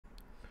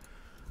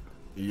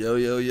Yo,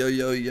 yo, yo,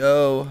 yo,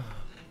 yo.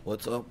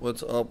 What's up,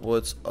 what's up,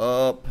 what's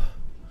up?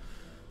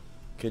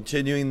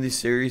 Continuing the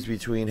series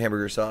between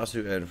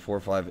HamburgerSasu and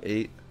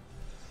 458.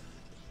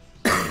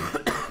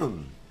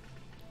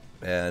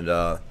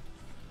 And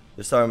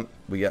this time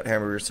we got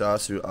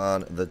HamburgerSasu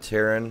on the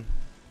Terran.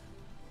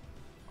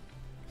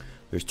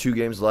 There's 2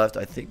 games left.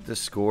 I think the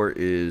score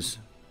is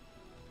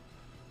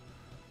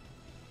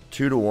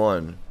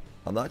 2-1.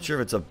 I'm not sure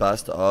if it's a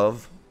best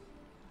of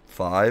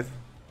 5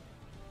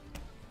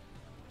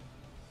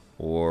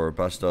 or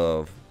best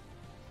of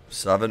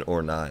 7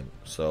 or 9.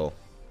 So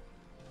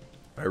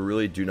I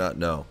really do not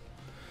know.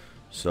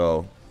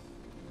 So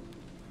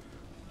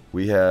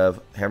we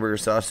have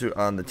HamburgerSasu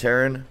on the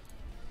Terran.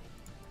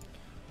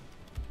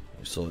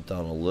 Slow it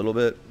down a little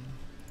bit.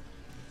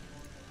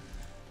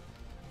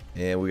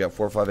 And we got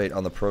 458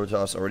 on the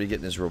Protoss already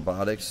getting his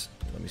robotics.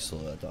 Let me slow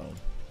that down.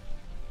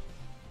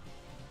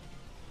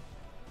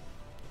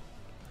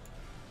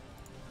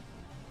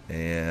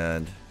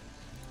 And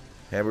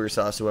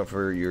HamburgerSasu went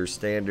for your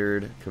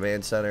standard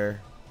command center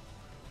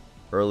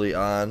early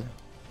on.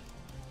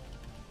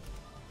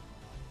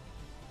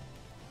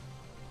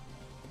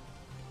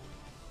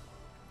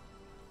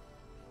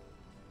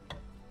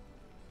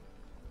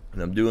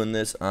 And I'm doing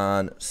this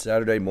on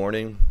Saturday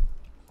morning.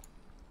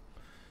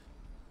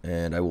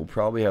 And I will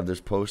probably have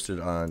this posted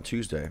on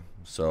Tuesday.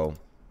 So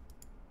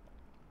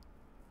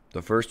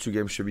the first 2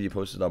 games should be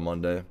posted on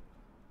Monday.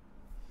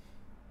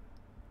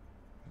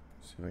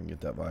 See if I can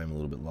get that volume a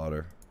little bit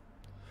louder.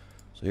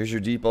 So here's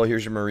your depot,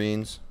 here's your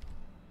Marines.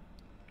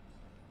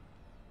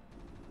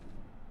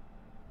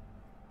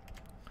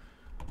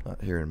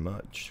 Not hearing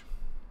much.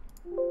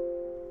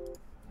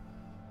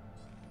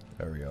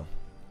 There we go.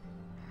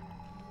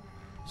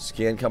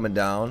 Scan coming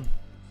down.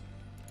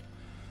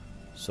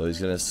 So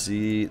he's going to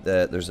see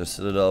that there's a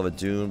Citadel of a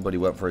Dune, but he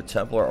went for a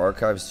Templar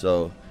Archive,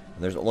 so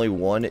there's only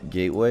 1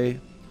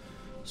 gateway.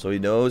 So he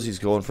knows he's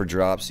going for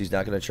drops. He's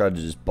not going to try to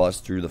just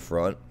bust through the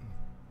front.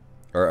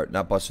 Or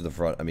not bust through the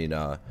front, I mean,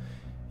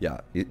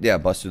 yeah,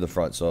 bust through the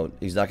front. So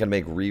he's not going to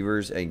make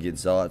Reavers and get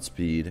Zealot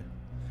speed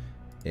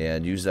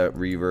and use that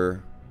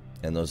Reaver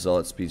and those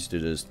Zealot speeds to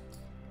just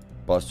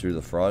bust through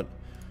the front.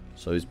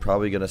 So he's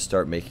probably going to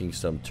start making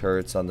some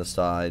turrets on the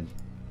side.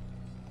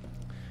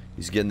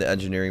 He's getting the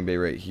engineering bay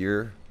right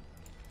here.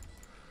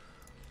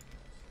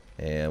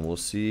 And we'll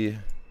see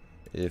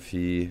if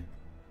he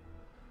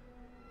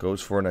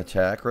goes for an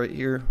attack right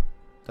here.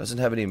 Doesn't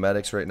have any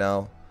medics right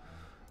now.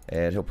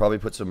 And he'll probably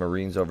put some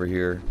Marines over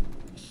here.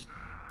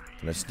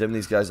 Gonna stim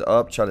these guys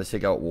up, try to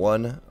take out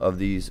one of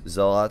these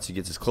Zealots. He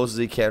gets as close as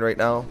he can right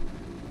now,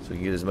 so he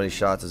can get as many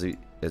shots as he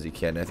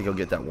can. I think he'll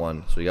get that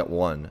one. So he got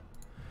 1.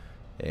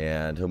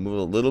 And he'll move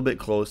a little bit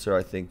closer,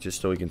 I think,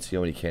 just so he can see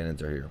how many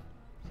cannons are here.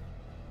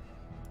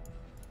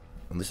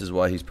 And this is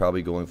why he's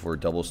probably going for a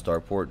double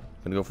starport.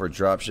 Gonna go for a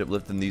dropship,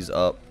 lifting these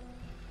up.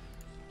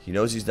 He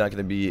knows he's not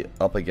gonna be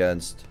up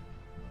against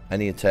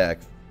any attack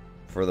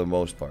for the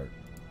most part.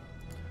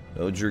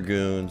 No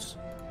Dragoons,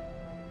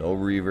 no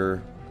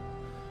Reaver.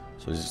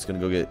 So he's just gonna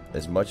go get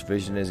as much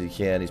vision as he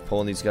can. He's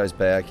pulling these guys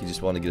back. He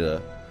just want to get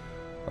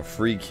a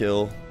free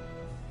kill.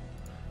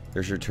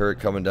 There's your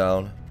turret coming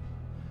down.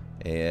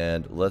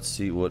 And let's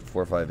see what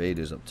 458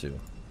 is up to.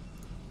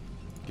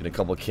 Get a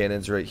couple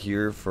cannons right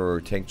here for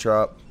tank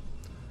drop.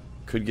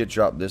 Could get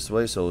dropped this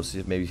way, so we'll see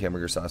if maybe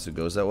HamburgerSasu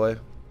goes that way.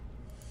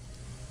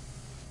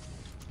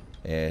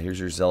 And here's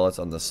your Zealots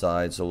on the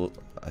side, so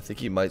I think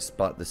he might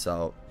spot this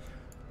out.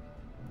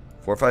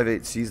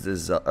 458 sees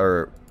this,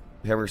 or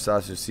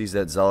HamburgerSasu sees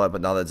that Zealot,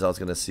 but now that Zealot's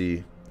gonna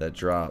see that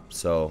drop,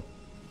 so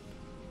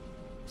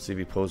see if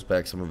he pulls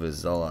back some of his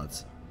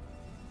Zealots.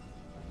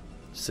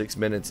 6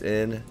 minutes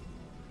in.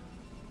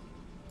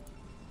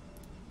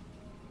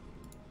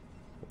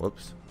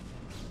 Whoops.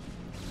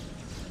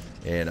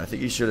 And I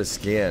think he should have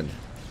scanned.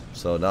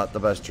 So not the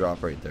best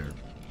drop right there.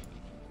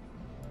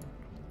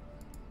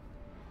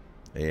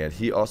 And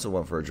he also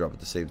went for a drop at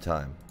the same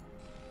time.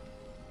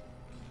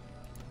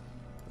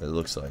 It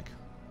looks like.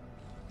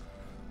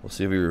 We'll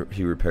see if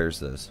he repairs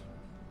this.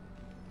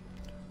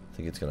 I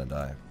think it's going to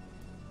die.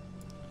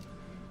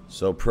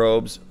 So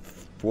probes,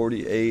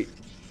 48,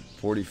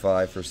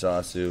 45 for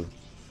Sasu.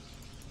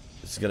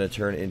 This is going to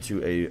turn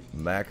into a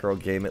macro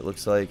game, it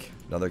looks like.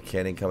 Another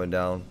cannon coming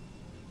down.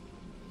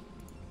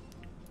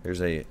 Here's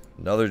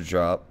another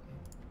drop.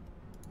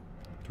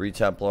 3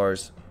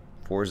 Templars,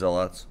 4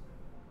 Zealots.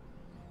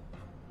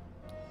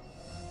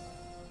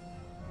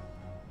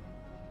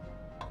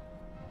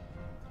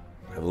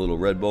 Have a little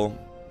Red Bull.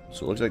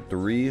 So it looks like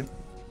 3.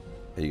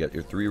 You got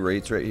your 3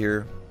 rates right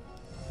here.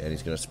 And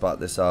he's going to spot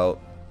this out.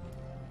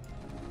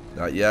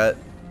 Not yet.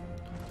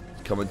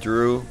 It's coming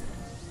through.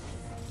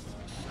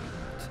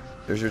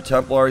 There's your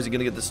Templar. Is he going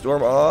to get the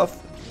storm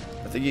off?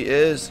 I think he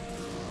is.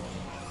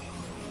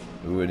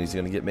 Ooh, and he's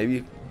going to get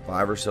maybe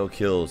 5 or so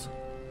kills.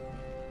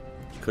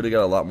 Could have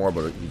got a lot more,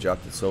 but he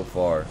dropped it so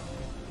far.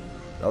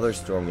 Another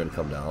storm going to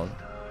come down.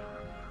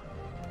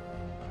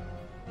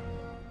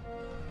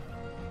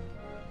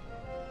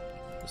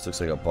 This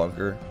looks like a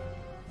bunker.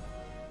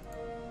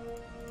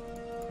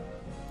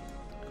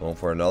 Going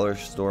for another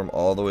storm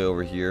all the way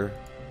over here.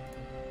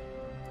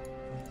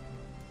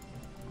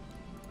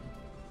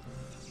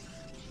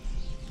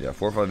 Yeah,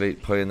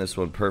 458 playing this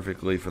one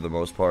perfectly for the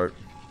most part.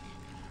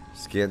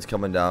 Scan's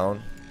coming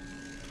down.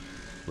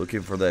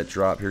 Looking for that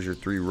drop. Here's your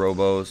 3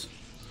 robos.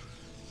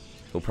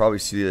 We'll probably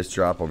see this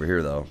drop over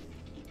here though.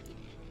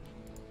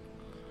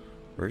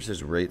 Where's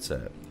his rates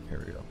at?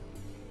 Here we go.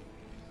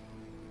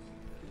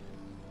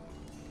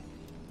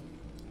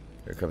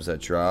 Here comes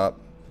that drop.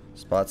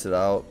 Spots it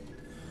out.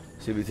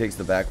 See if he takes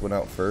the back one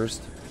out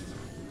first.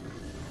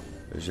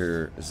 There's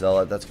your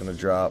zealot. That's going to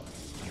drop.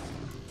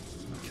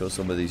 Kill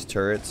some of these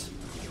turrets.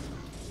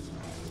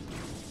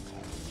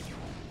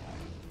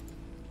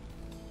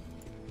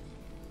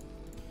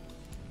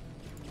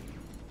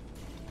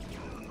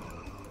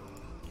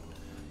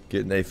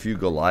 Getting a few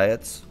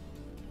Goliaths.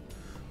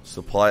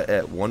 Supply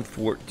at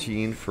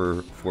 114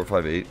 for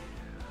 458.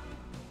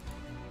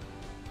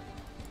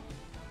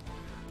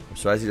 I'm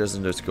surprised he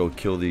doesn't just go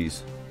kill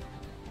these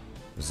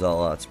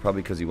zealots.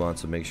 Probably because he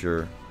wants to make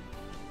sure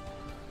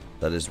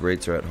that his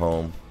rates are at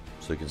home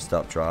so he can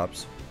stop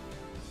drops.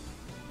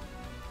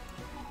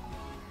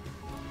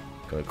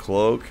 Gonna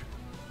cloak.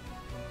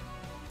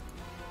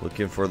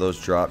 Looking for those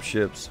drop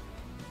ships.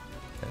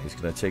 And he's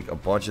gonna take a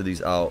bunch of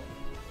these out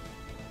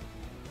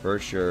for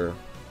sure.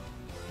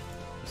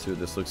 Let's see what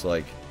this looks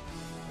like.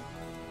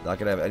 Not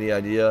gonna have any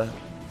idea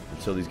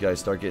until these guys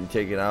start getting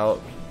taken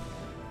out.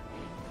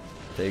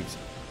 Takes.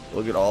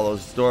 Look at all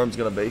those storms.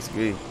 Gonna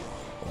basically.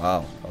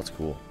 Wow, that's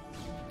cool.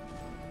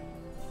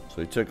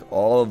 So he took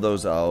all of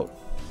those out.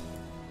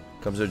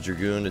 Comes a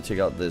Dragoon to take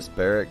out this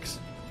barracks.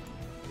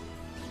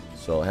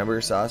 So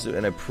HamburgerSasu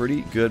in a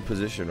pretty good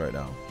position right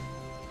now.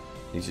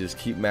 He needs to just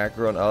keep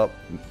macroing up,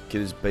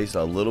 get his base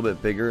a little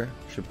bit bigger.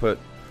 Should put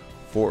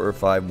 4 or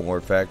 5 more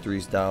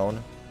factories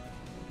down.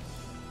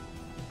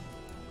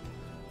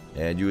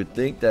 And you would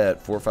think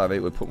that 458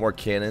 would put more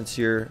cannons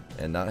here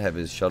and not have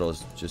his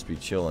shuttles just be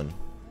chilling.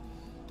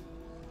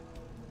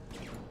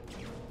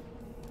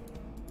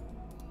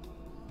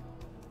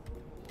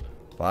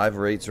 Five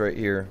rates right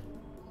here.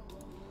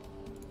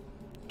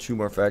 2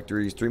 more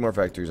factories, 3 more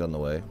factories on the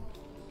way.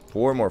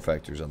 4 more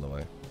factories on the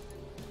way.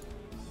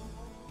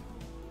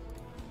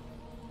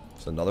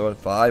 So another one,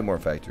 5 more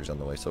factories on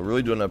the way. So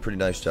really doing a pretty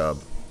nice job.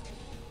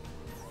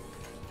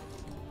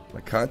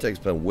 My contact's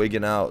been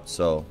wigging out,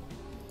 so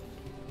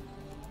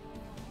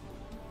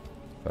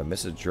if I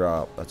miss a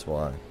drop, that's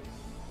why.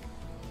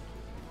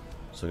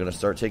 So I'm gonna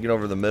start taking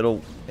over the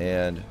middle,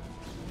 and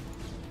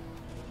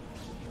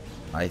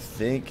I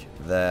think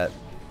that,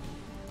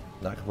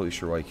 not completely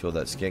sure why he killed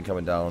that. Scan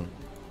coming down.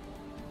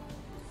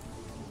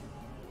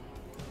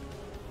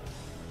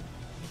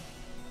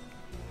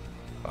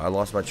 I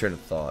lost my train of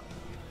thought.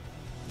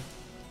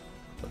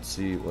 Let's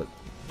see what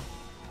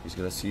he's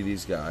gonna see.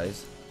 These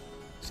guys.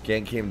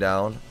 Scan came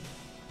down.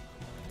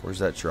 Where's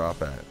that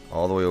drop at?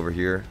 All the way over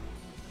here.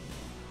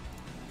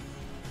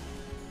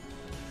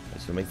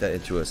 Let's make that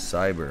into a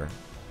cyber.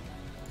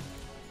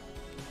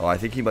 Oh, I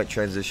think he might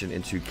transition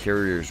into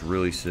carriers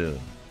really soon.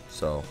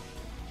 So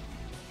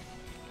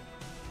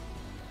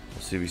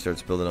we'll see if he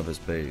starts building up his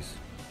base.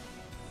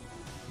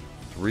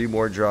 3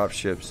 more drop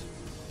ships.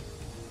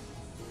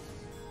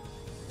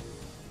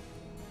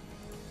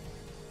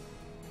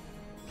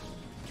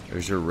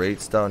 There's your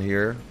rates down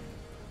here.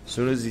 As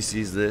soon as he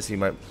sees this, he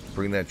might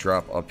bring that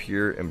drop up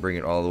here and bring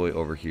it all the way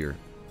over here.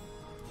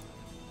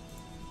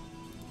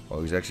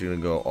 Oh, he's actually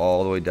going to go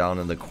all the way down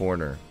in the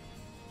corner.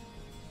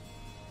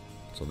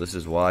 So this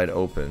is wide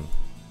open.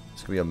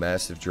 It's going to be a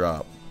massive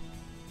drop.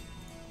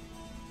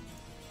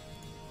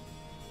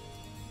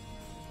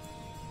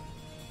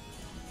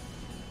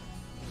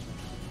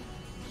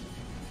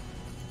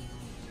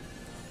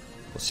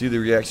 We'll see the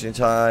reaction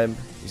time.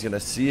 He's going to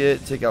see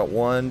it. Take out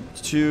 1,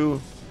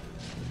 2,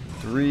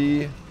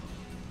 3.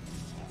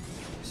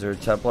 Is there a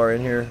Templar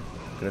in here?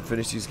 Gonna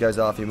finish these guys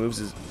off. He moves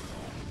his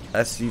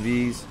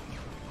SCVs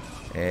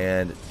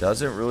and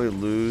doesn't really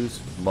lose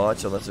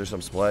much unless there's some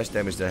splash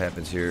damage that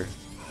happens here.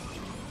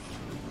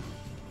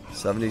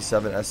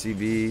 77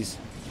 SCVs.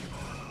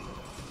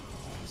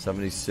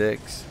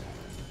 76.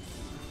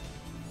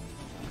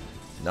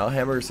 Now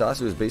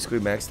HamburgerSasu is basically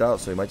maxed out,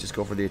 so he might just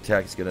go for the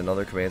attack. He's got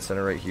another command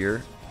center right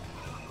here.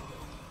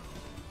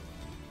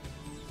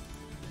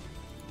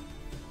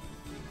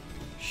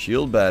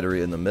 Shield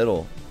battery in the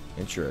middle.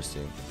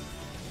 Interesting.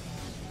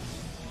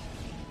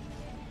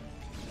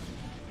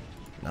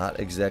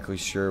 Not exactly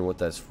sure what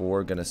that's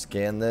for. Gonna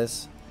scan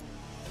this.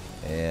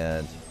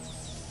 And I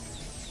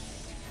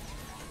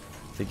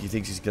think he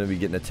thinks he's gonna be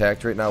getting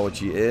attacked right now, which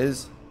he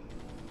is.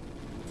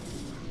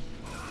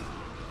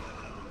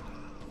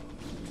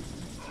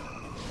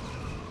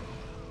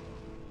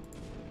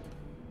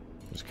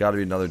 There's gotta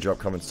be another drop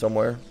coming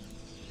somewhere.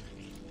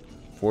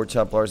 4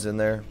 Templars in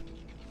there.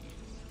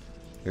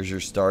 Here's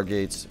your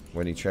Stargates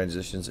when he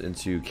transitions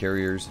into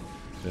carriers.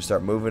 Gonna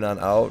start moving on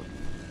out.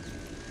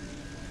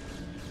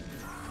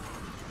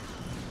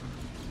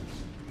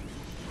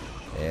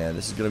 And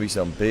this is gonna be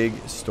some big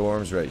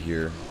storms right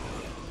here.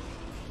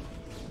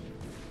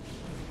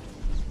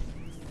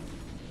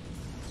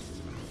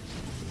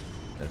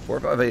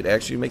 458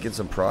 actually making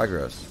some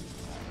progress.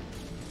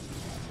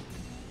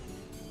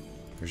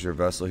 Here's your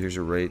vessel. Here's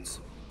your rates.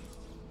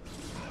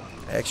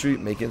 Actually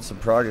making some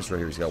progress right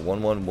here. He's got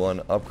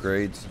 111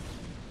 upgrades.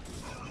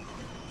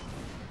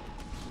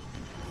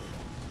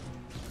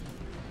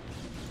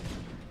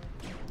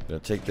 Gonna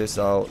take this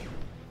out.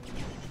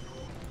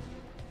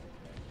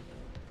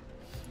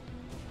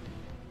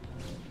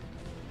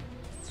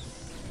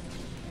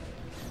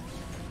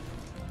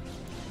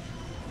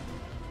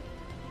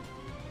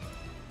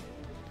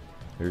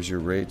 Here's your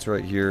rates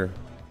right here.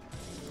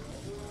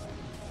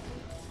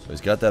 So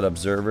he's got that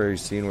observer.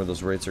 He's seeing where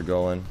those rates are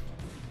going.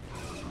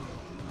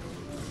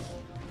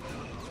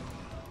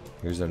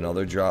 Here's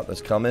another drop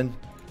that's coming.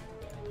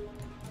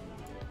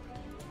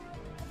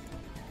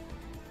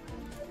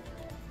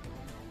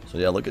 So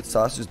yeah, look at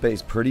Sasu's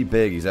base. Pretty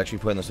big. He's actually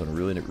playing this one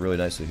really, really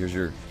nicely. Here's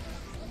your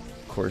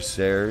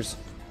Corsairs.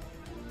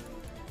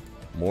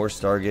 More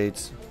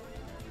Stargates.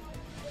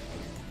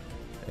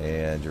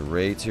 And your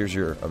rates. Here's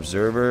your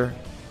observer.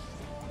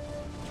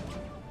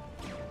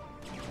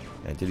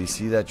 And did he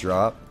see that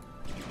drop?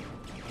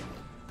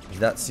 He's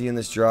not seeing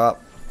this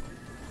drop.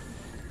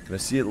 Gonna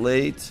see it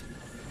late.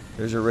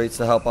 There's your rates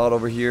to help out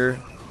over here.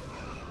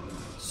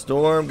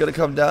 Storm gonna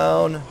come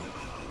down.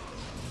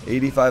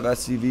 85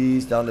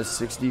 SCVs down to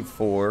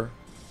 64.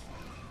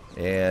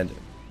 And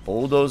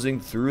bulldozing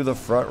through the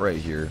front right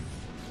here.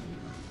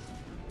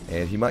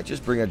 And he might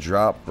just bring a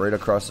drop right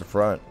across the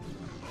front.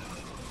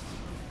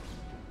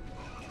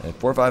 And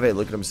 458,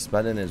 look at him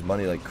spending his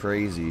money like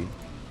crazy.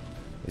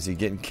 Is he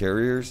getting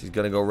carriers? He's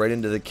going to go right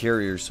into the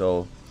carrier.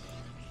 So,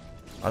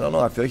 I don't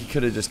know. I feel like he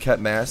could have just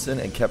kept massing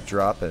and kept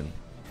dropping.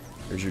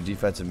 Here's your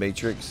defensive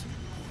matrix.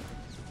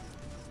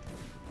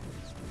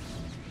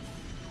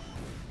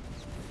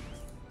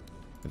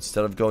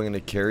 Instead of going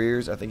into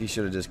carriers, I think he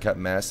should have just kept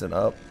massing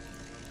up.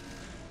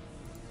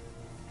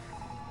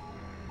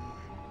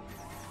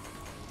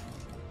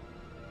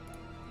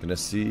 Gonna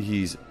see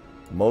he's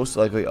most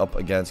likely up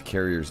against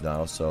carriers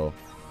now. So,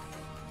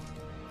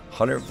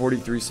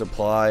 143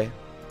 supply.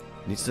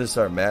 Needs to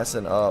start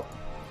massing up.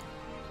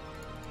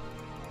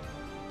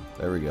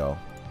 There we go.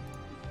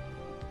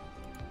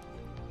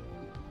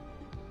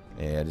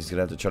 And he's going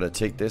to have to try to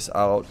take this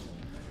out.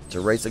 It's a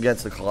race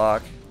against the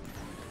clock.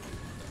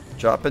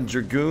 Dropping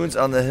Dragoons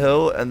on the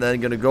hill and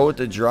then going to go with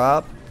the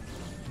drop.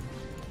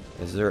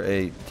 Is there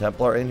a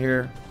Templar in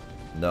here?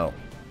 No.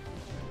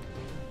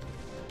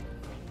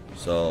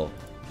 So,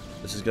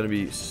 this is going to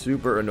be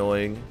super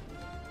annoying.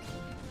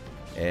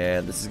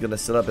 And this is going to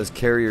set up as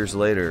carriers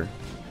later.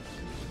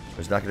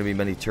 There's not going to be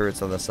many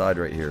turrets on the side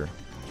right here.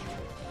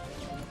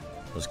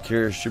 Those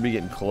carriers should be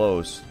getting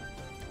close.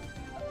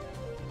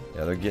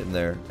 Yeah, they're getting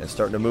there. And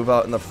starting to move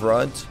out in the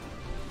front.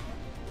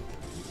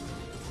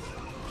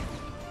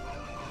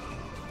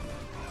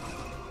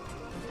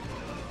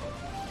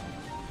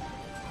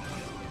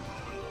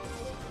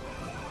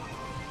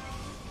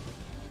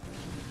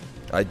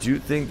 I do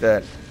think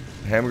that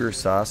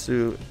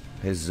HamburgerSasu,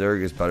 his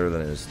Zerg is better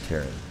than his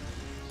Terran.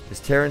 His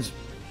Terran's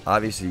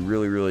obviously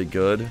really, really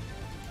good.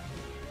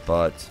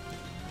 But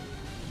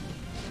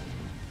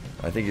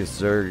I think his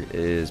Zerg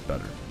is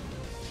better.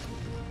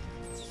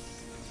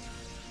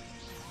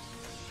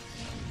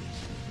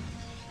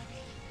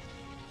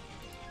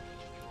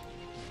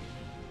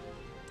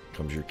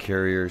 Comes your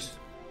carriers.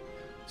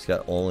 He's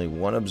got only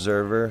one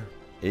observer,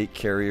 8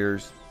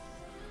 carriers.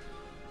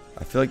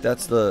 I feel like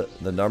that's the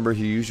number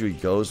he usually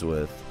goes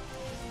with.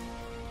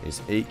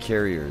 Is 8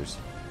 carriers.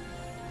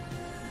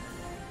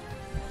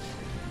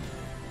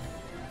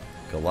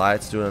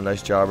 Goliath's doing a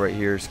nice job right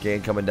here.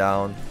 Scan coming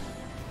down.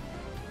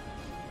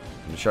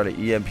 I'm going to try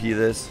to EMP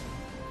this.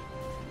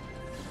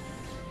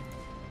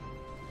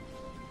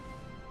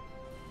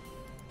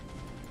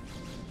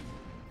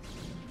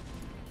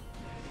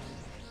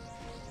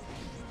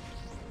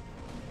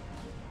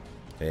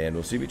 And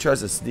we'll see if he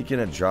tries to sneak in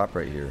a drop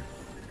right here.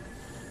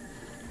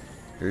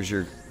 Here's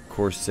your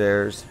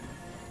Corsairs.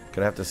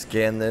 Gonna have to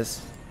scan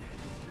this.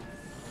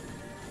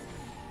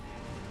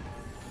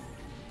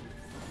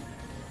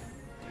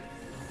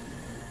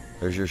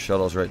 There's your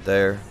shuttles right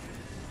there.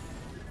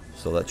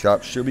 So that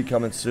drop should be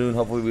coming soon.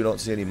 Hopefully we don't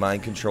see any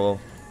mind control.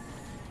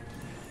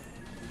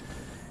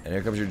 And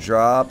here comes your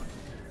drop.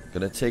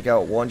 Gonna take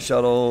out 1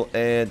 shuttle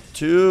and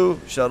 2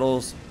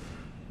 shuttles.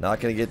 Not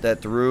gonna get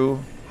that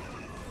through.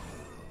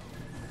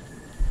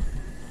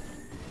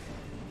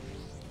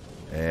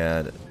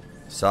 And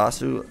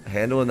Sasu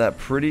handling that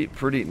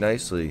pretty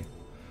nicely.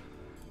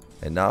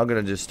 And now I'm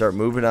gonna just start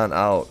moving on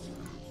out.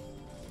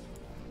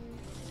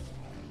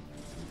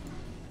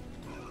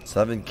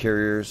 7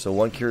 carriers, so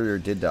 1 carrier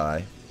did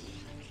die.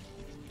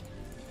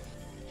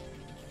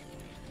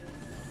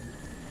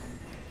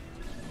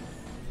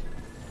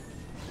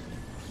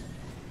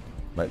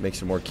 Might make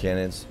some more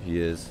cannons. He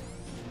is.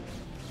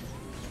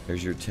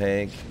 Here's your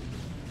tank.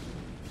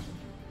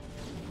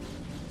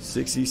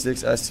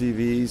 66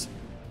 SCVs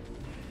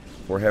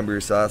for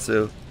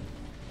HamburgerSasu.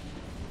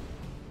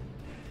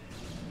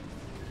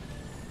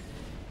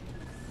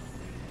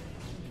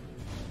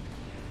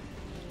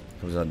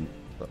 Comes on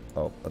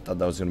Oh, I thought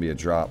that was going to be a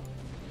drop.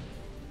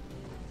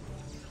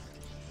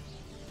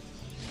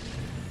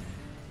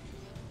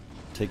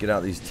 Taking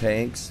out these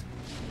tanks.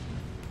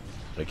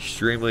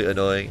 Extremely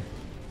annoying.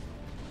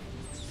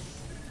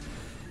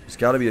 There's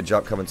got to be a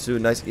drop coming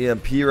soon. Nice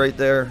EMP right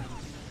there.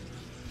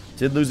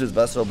 Did lose his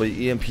vessel, but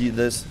he EMP'd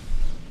this.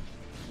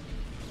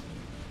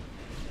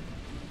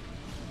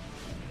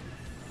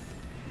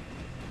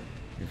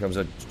 Here comes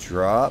a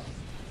drop.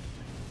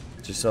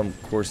 Just some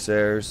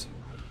Corsairs.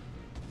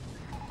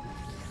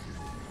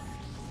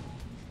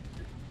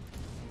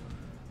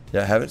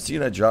 Yeah, I haven't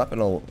seen a drop in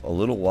a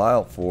little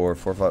while for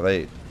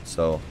 458.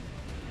 So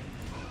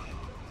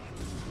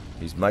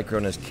he's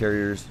microing his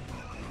carriers.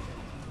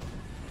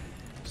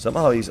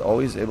 Somehow he's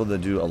always able to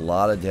do a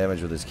lot of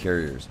damage with his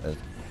carriers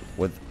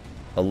with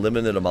a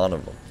limited amount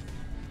of them.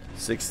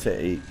 6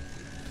 to 8.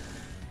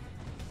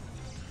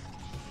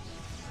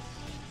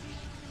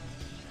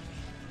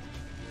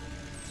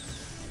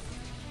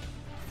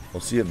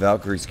 We'll see if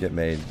Valkyries get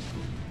made.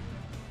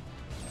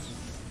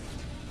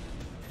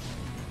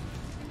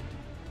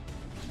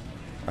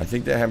 I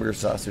think that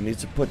HamburgerSasu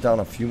needs to put down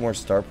a few more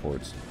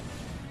starports.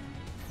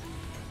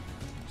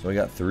 So we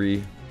got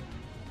 3.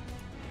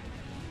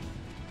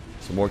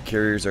 Some more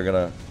carriers are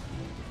gonna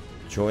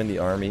join the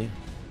army.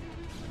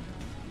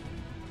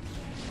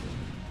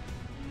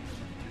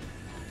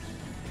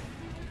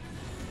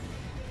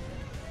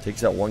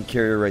 Takes out 1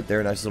 carrier right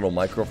there. Nice little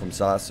micro from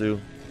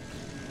Sasu.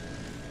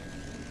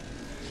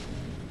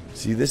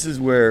 See, this is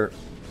where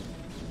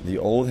the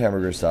old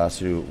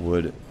HamburgerSasu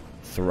would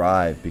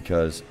thrive,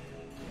 because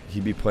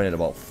he'd be playing at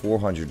about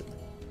 400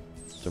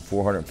 to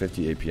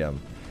 450 APM.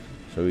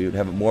 So he would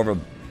have more of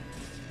a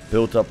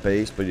built-up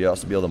base, but he'd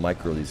also be able to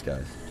micro these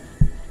guys.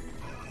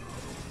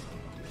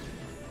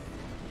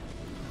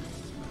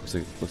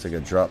 Looks like a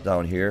drop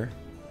down here.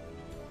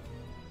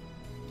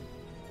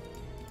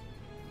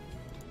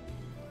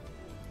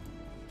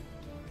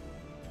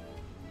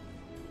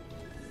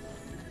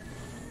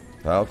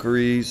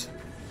 Valkyries.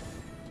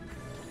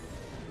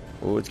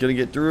 Oh, it's gonna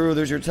get through.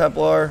 There's your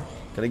Templar.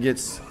 Gonna get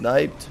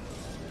sniped.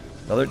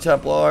 Another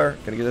Templar.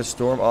 Gonna get a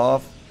storm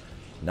off.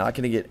 Not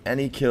gonna get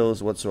any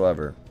kills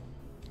whatsoever.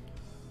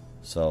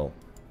 So,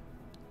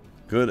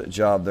 good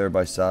job there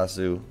by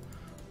Sasu.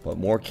 But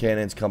more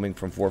cannons coming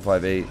from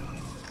 458.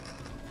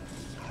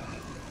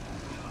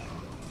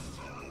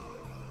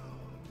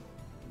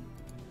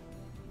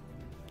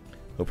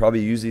 He'll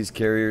probably use these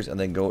carriers and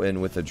then go in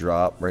with a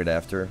drop right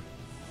after.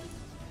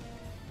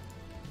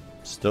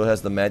 Still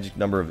has the magic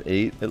number of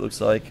 8, it looks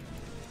like.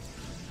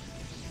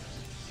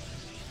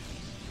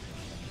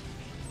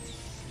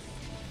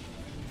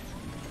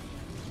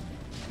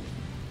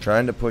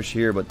 Trying to push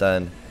here, but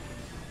then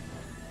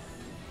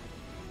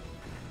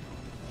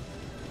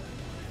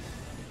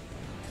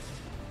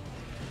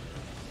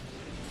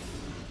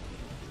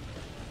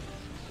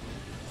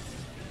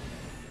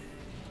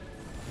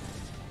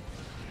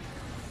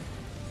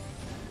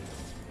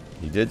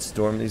he did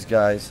storm these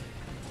guys.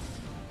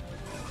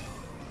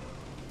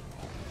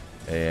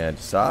 And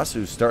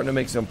Sasu's starting to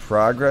make some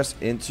progress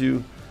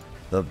into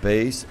the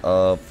base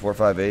of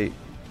 458.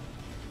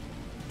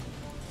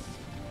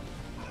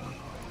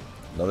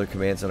 Another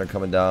command center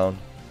coming down.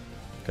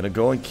 Gonna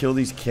go and kill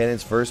these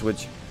cannons first,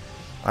 which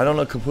I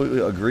don't completely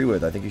agree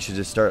with. I think you should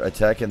just start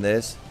attacking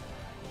this,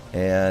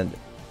 and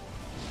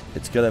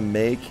it's gonna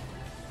make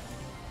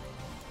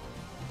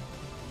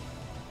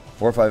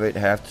 458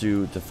 have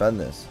to defend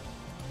this.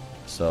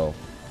 So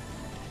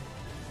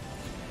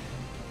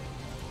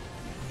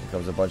here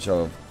comes a bunch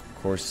of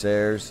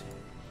Corsairs.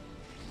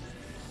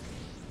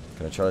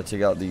 Gonna try to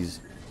take out these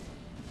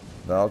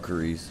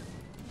Valkyries.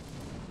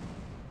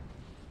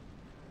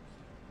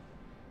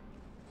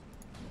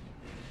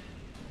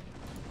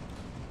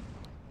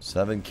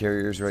 Seven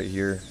carriers right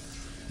here.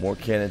 More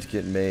cannons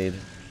getting made.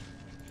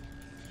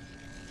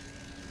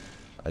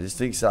 I just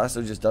think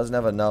Sasu just doesn't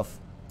have enough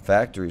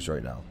factories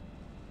right now.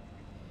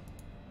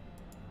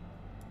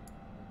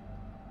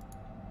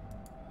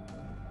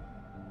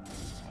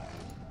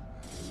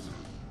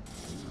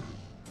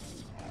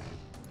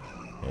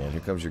 And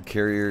here comes your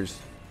carriers.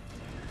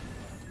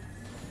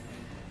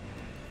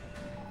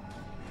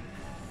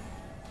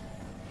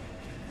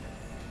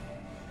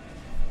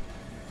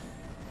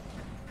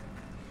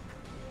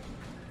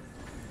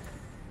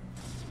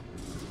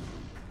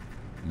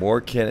 More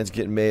cannons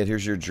getting made.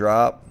 Here's your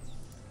drop.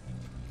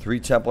 3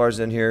 Templars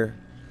in here.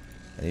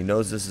 And he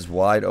knows this is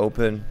wide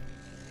open.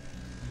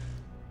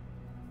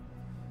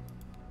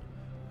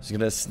 He's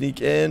going to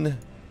sneak in.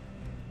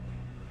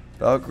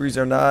 Valkyries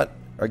are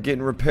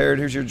getting repaired.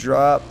 Here's your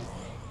drop.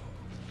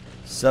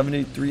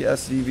 73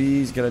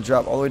 SCVs. Going to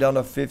drop all the way down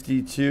to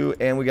 52.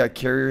 And we got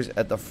carriers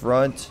at the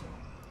front.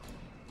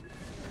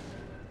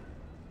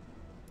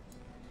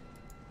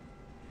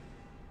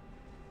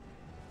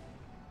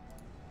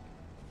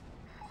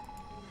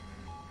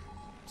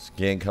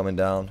 Scan coming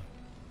down.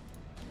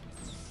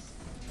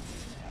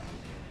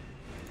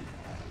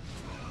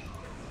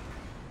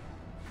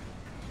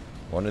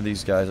 One of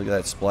these guys, look at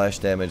that splash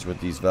damage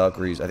with these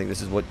Valkyries. I think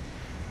this is what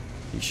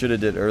he should have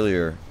did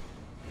earlier.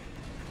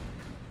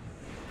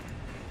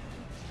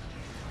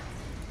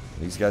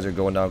 These guys are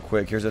going down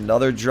quick. Here's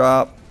another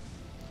drop.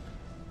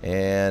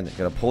 And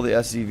gonna pull the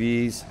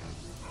SCVs.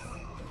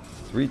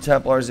 3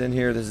 Templars in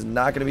here. This is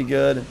not gonna be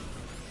good.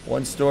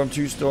 1 storm,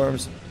 2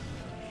 storms.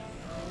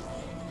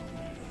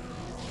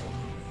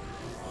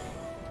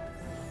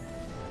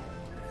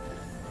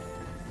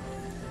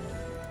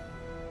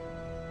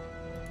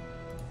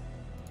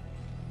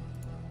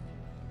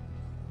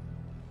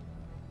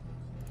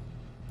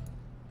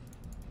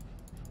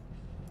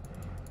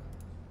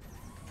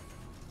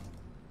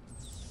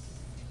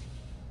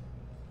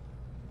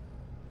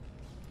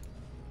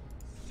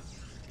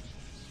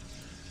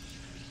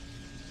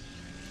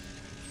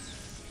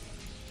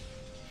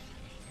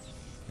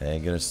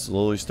 And gonna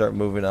slowly start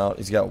moving out.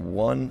 He's got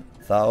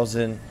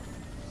 1,000.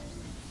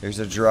 Here's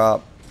a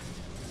drop.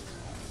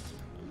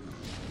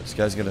 This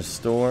guy's gonna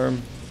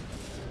storm.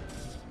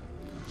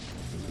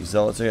 These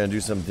zealots are gonna do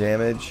some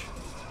damage.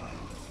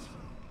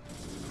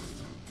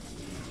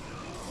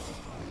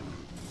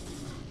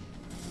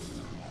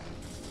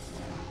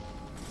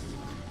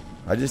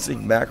 I just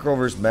think macro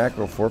versus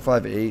macro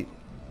 458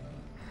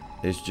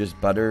 is just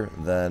better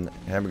than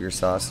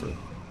HamburgerSasu.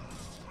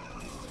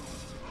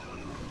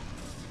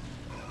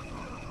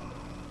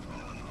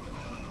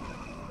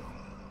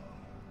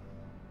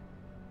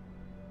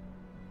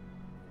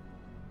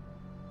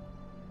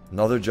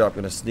 Another drop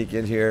gonna sneak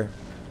in here.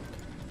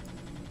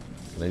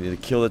 They need to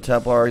kill the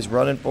Templar. He's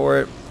running for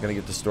it. Gonna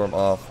get the storm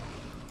off,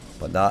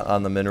 but not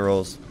on the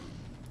minerals.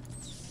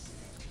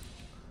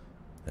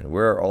 And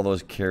where are all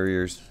those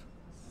carriers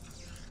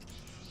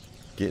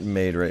getting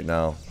made right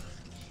now?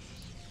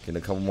 Getting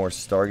a couple more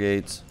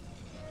Stargates.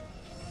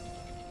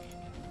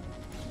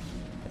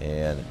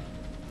 And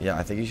yeah,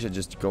 I think you should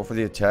just go for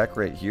the attack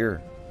right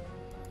here.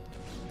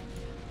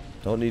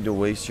 Don't need to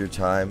waste your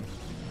time.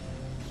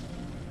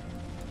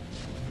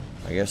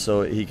 I guess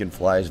so he can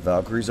fly his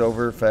Valkyries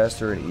over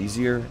faster and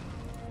easier.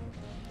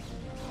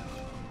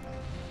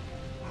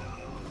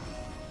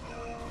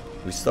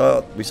 We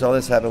saw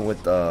this happen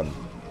with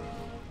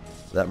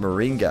that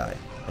Marine guy.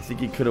 I think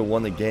he could have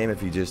won the game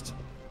if he just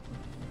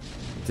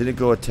didn't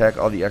go attack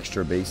all the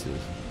extra bases.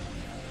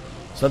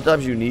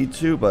 Sometimes you need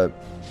to, but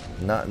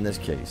not in this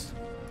case.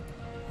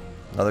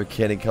 Another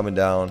cannon coming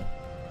down.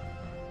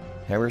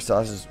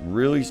 HamburgerSasu is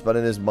really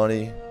spending his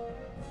money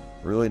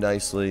really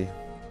nicely.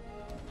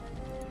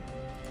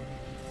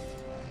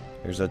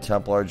 Here's a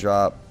Templar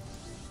drop.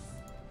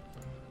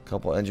 A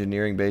couple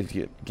engineering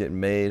bases getting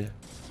made.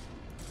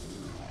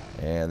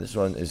 And this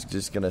one is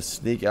just going to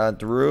sneak on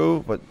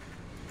through, but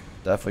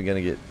definitely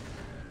going to get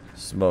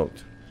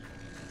smoked.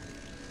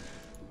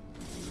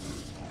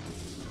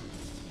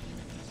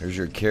 Here's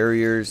your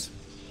carriers.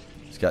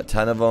 He's got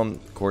 10 of them.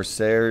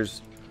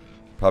 Corsairs.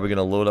 Probably going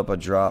to load up a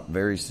drop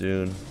very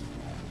soon.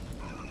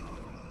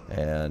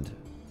 And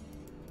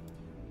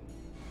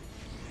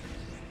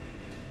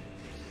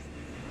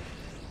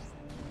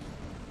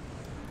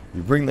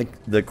you bring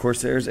the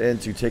Corsairs in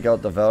to take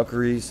out the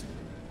Valkyries.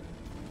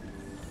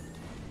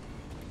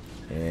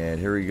 And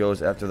here he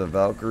goes after the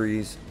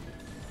Valkyries.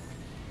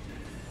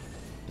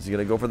 Is he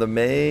going to go for the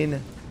main?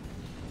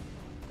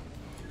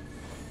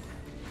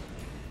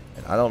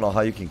 And I don't know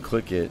how you can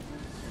click it.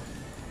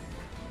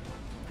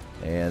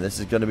 And this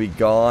is going to be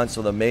gone.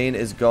 So the main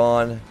is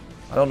gone.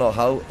 I don't know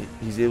how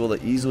he's able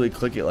to easily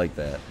click it like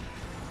that.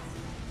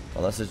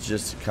 Unless it's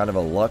just kind of a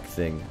luck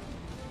thing.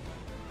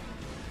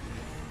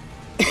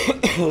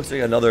 Looks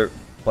like another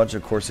bunch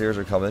of Corsairs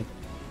are coming.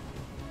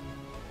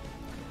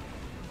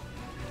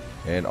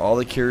 And all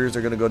the carriers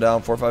are going to go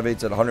down.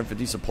 458's at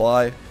 150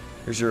 supply.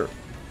 Here's your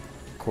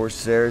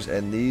Corsairs.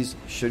 And these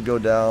should go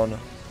down.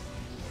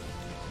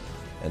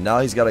 And now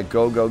he's got to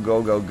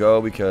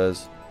go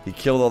because he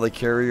killed all the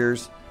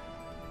carriers.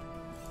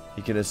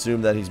 He can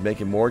assume that he's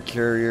making more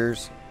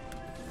carriers.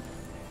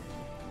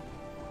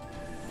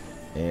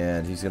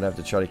 And he's going to have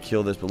to try to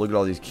kill this. But look at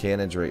all these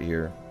cannons right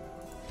here.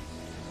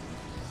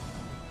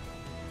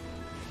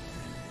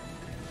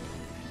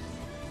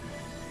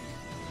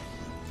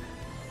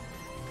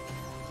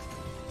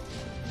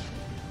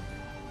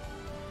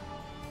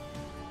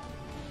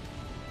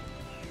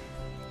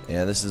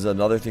 And this is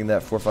another thing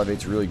that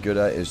 458's really good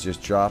at, is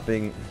just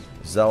dropping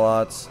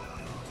Zealots,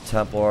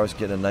 Templars,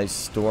 getting a nice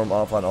storm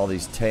off on all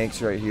these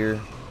tanks right here.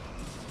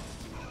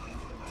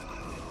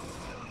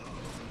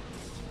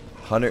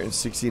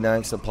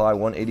 169 supply,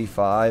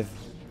 185.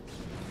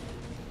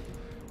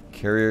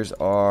 Carriers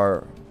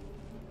are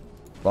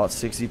about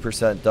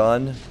 60%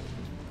 done.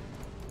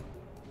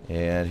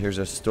 And here's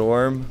a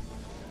storm.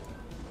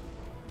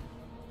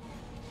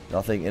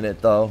 Nothing in it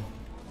though.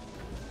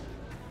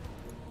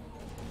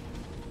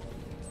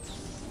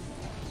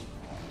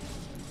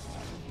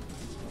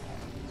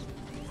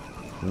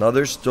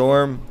 Another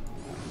storm.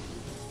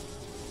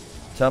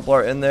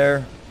 Templar in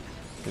there.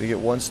 Gonna get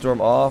one storm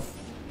off.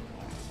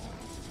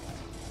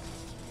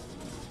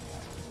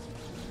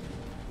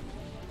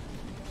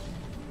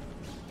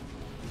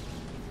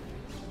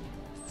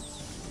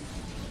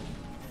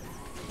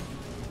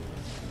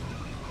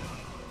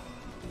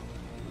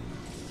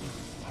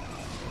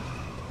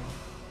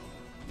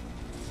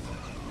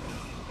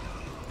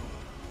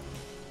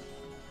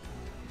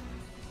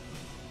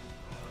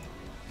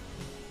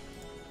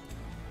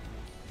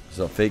 It's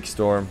a fake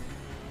storm.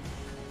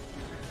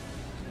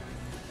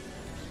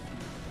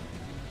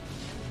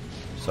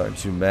 Starting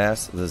to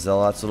mass the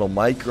Zealots. Little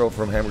micro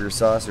from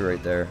HamburgerSasu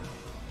right there.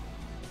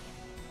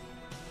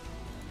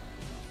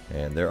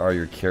 And there are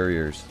your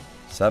carriers.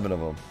 7 of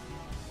them.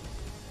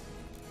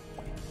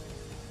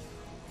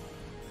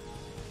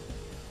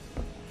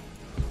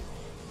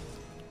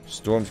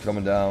 Storm's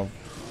coming down.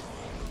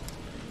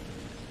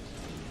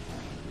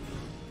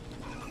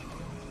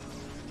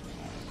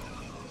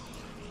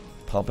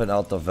 Pumping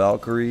out the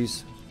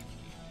Valkyries.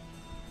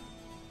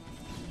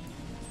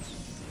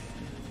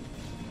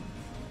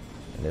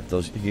 And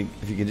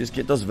if you can just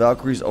get those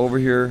Valkyries over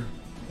here.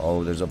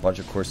 Oh, there's a bunch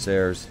of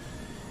Corsairs.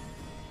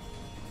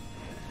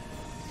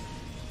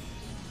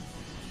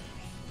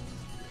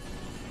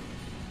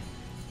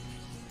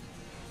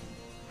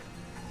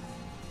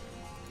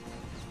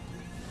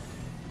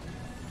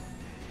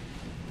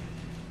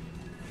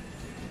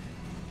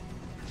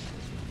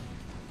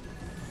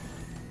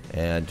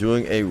 And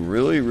doing a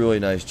really, really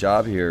nice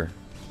job here.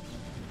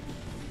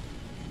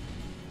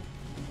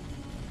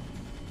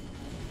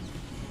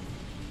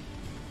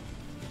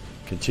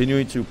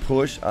 Continuing to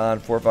push on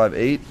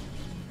 458.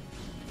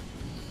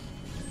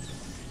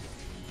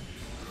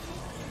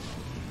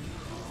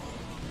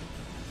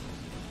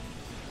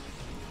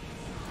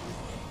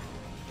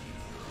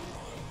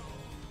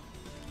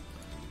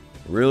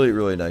 Really,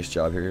 really nice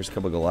job here. Here's a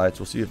couple of Goliaths.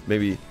 We'll see if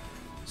maybe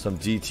some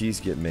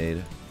DTs get made.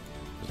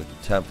 There's like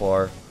a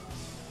Templar.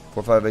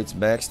 458's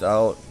maxed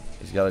out.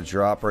 He's got a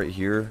drop right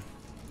here.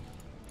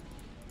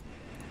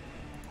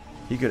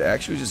 He could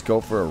actually just go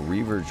for a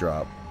Reaver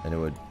drop and it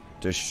would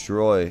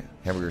destroy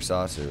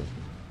HamburgerSasu.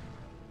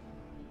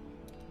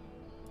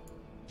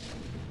 Here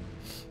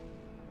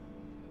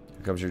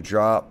comes your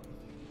drop.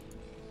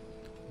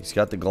 He's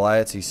got the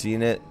Goliaths. He's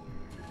seen it.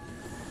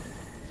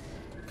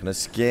 Gonna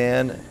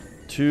scan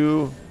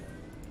 2.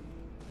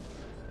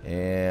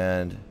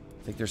 And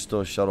I think there's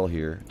still a shuttle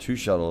here. 2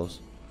 shuttles.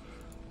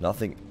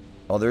 Nothing.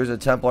 Oh, there's a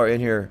Templar in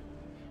here.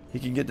 He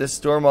can get this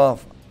storm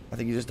off. I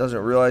think he just doesn't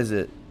realize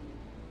it.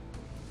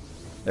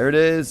 There it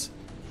is.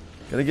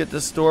 Gonna get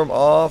this storm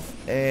off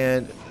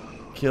and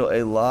kill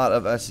a lot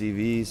of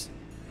SCVs.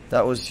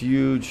 That was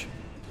huge.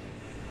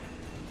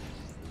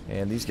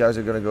 And these guys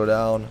are gonna go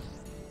down.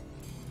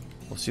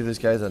 We'll see if this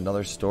guy has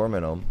another storm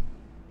in him.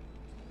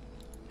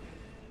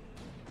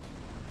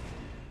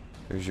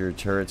 Here's your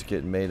turrets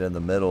getting made in the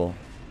middle.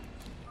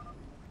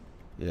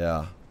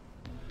 Yeah.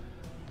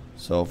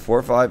 So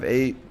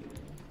 458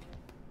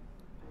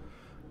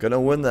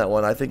 gonna win that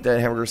one. I think that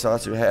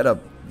HamburgerSasu had a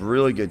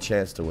really good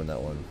chance to win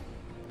that one.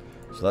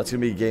 So that's gonna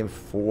be game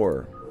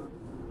 4.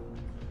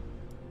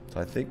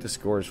 So I think the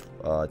score is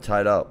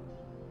tied up.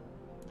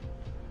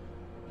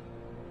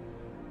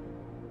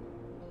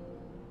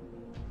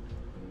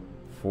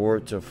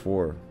 Four to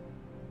 4.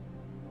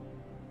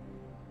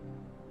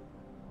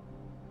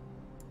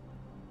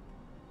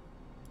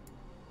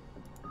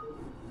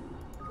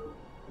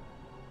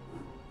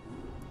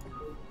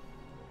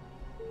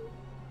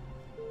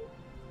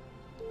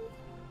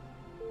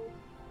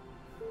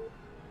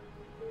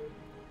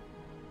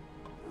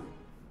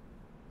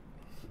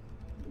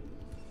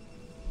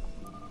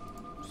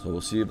 So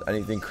we'll see if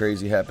anything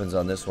crazy happens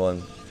on this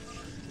one.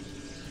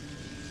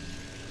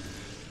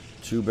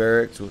 2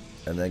 barracks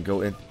and then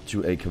go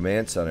into a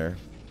command center.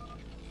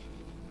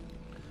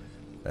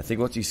 I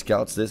think once he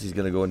scouts this, he's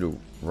going to go into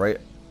right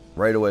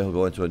away. He'll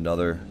go into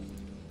another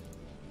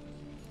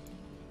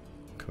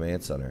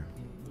command center.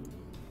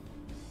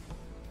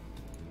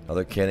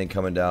 Another cannon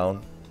coming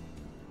down.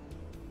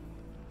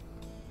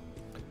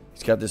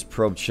 He's got this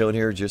probe chilling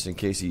here just in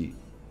case he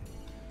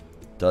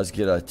does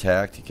get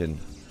attacked. He can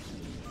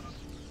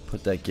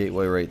put that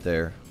gateway right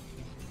there.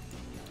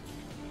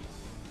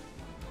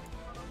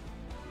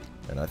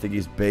 And I think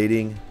he's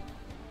baiting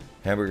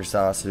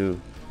HamburgerSasu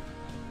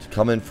to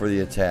come in for the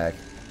attack.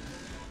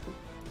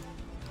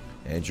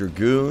 And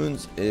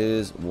Dragoons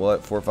is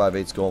what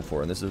 458's going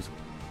for. And this is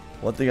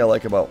one thing I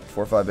like about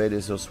 458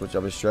 is he'll switch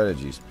up his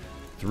strategies.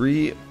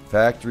 3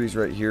 factories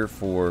right here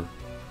for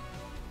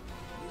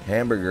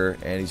Hamburger.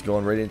 And he's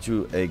going right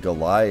into a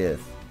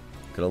Goliath.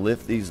 Gonna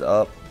lift these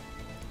up.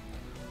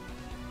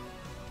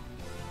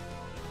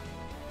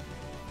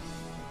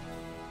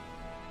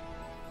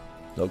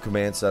 No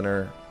command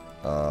center,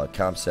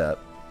 CASHAPP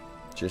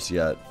just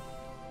yet.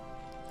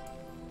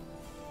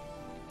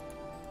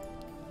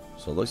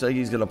 So it looks like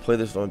he's going to play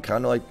this one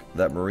kind of like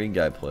that Marine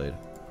guy played.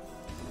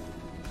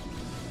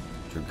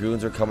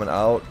 Dragoons are coming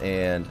out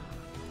and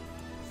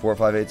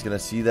 458 is going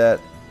to see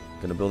that.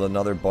 Going to build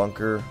another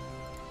bunker.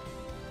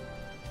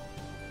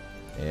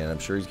 And I'm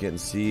sure he's getting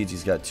siege.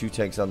 He's got 2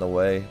 tanks on the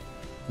way.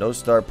 No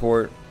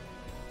starport.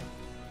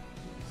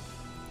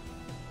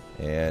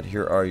 And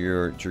here are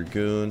your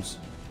Dragoons.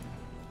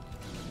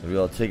 Maybe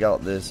I'll take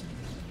out this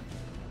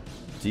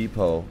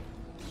depot.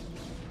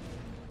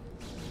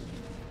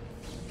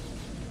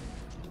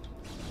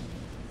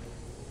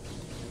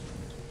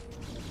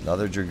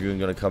 Another Dragoon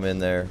gonna come in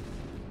there.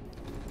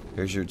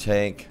 Here's your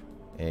tank,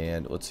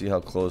 and let's see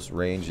how close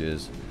range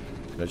is.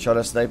 Gonna try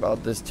to snipe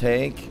out this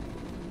tank.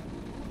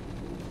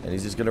 And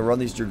he's just gonna run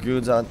these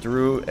Dragoons on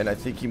through. And I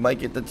think he might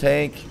get the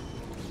tank.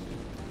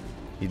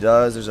 He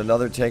does. There's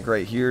another tank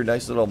right here.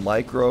 Nice little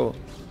micro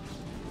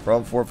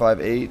from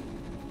 458.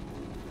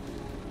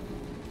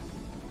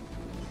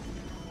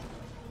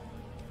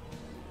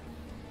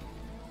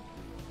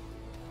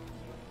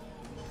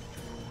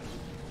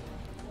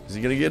 Is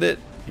he gonna get it?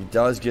 He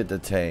does get the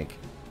tank.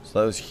 So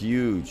that was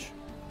huge.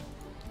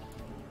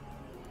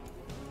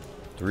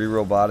 3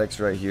 robotics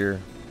right here.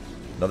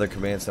 Another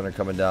command center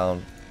coming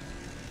down.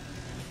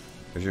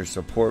 There's your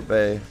support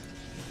bay.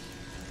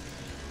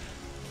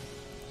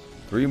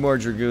 3 more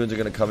Dragoons are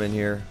gonna come in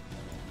here.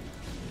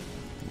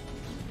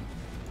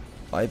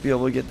 Might be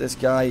able to get this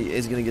guy. He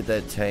is gonna get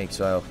that tank.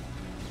 So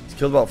he's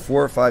killed about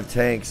 4 or 5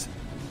 tanks.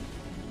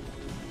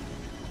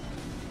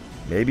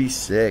 Maybe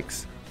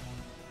 6.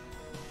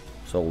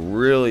 So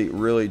really,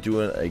 really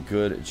doing a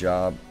good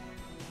job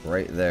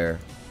right there.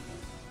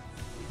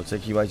 Looks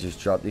like he might just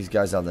drop these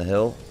guys on the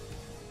hill.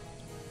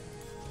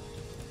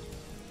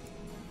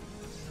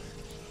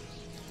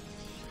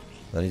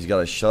 Then he's got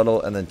a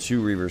shuttle and then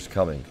 2 Reavers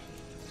coming.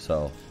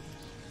 So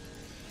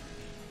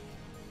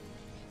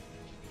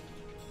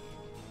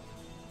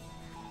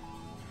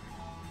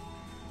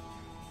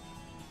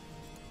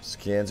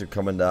scans are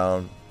coming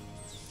down.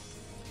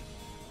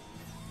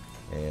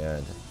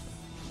 And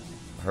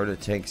heard a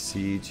tank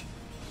siege.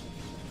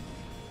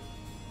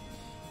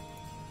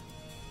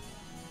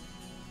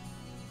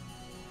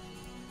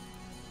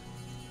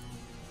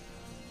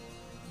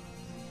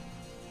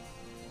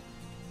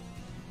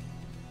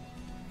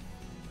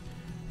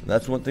 And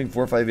that's one thing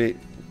 458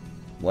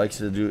 likes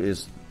to do,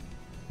 is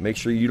make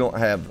sure you don't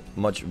have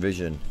much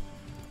vision,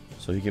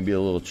 so he can be a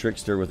little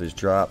trickster with his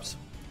drops.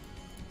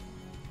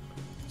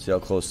 See how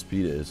close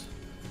speed is.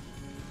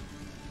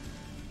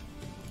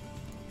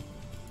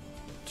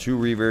 2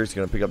 Reavers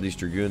gonna pick up these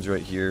Dragoons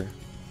right here.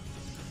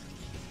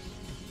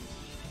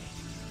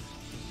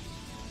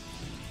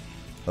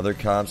 Another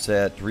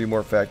ComSat. 3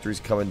 more factories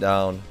coming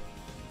down.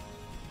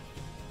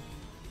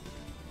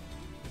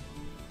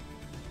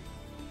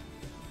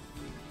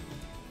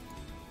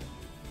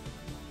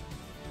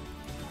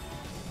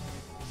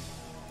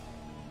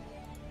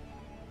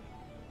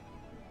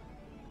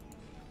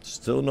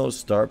 Still no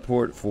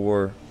starport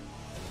for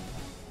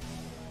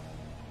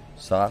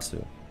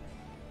Sasu.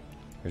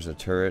 Here's a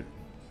turret.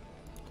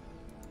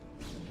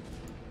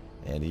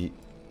 And he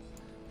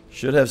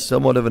should have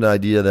somewhat of an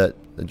idea that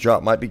the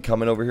drop might be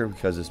coming over here,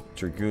 because this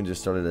Dragoon just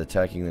started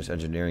attacking this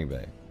engineering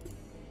bay.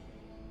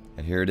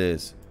 And here it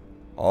is.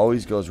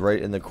 Always goes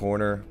right in the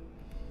corner.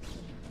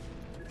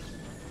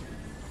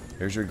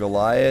 Here's your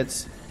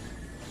Goliaths.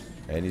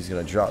 And he's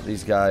going to drop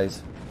these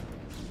guys.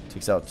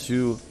 Takes out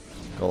 2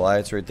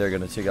 Goliaths right there.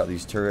 Going to take out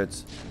these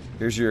turrets.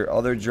 Here's your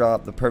other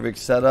drop. The perfect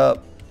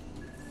setup.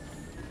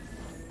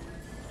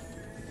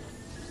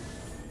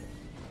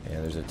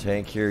 And there's a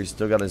tank here. He's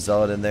still got a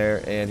Zealot in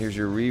there. And here's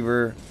your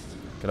Reaver.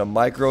 Gonna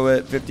micro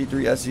it.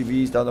 53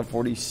 SCVs down to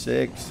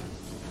 46.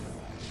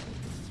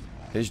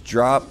 His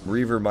drop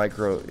Reaver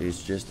micro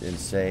is just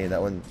insane.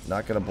 That one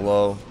not gonna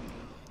blow.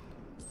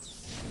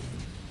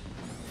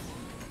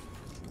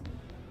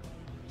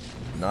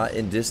 Not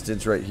in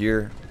distance right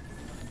here.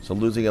 So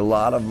losing a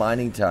lot of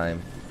mining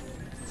time.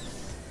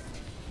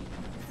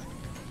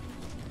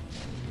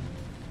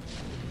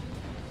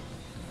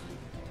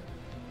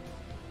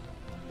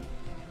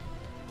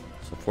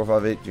 So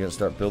 458, you're gonna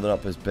start building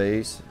up his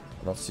base.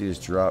 I don't see his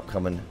drop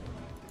coming.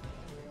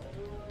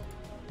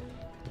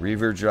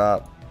 Reaver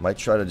drop. Might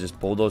try to just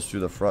bulldoze through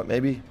the front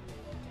maybe.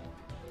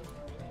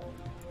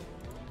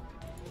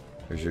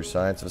 Here's your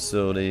science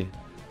facility.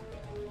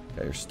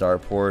 Got your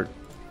starport.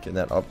 Getting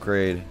that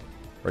upgrade.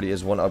 Already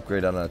has 1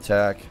 upgrade on an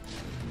attack.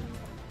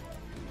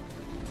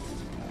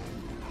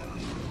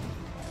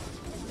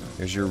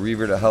 Here's your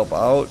Reaver to help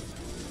out.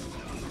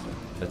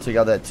 Gonna take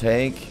out that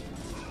tank.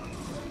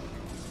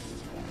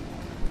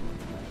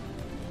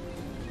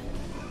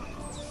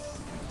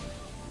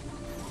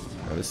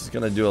 This is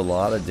going to do a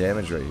lot of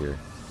damage right here.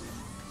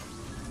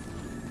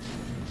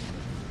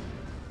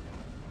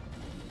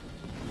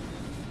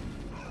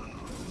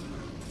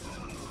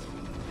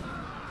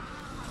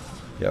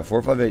 Yeah,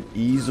 458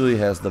 easily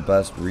has the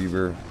best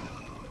Reaver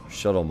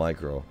shuttle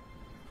micro.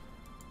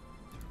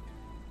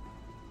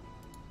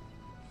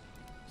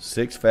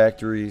 6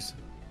 factories.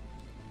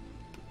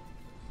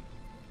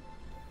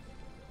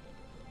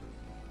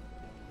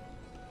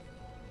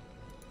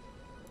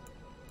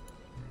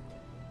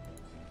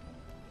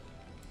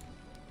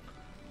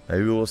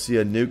 Maybe we'll see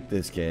a nuke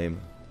this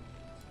game.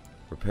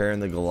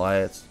 Preparing the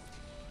Goliaths.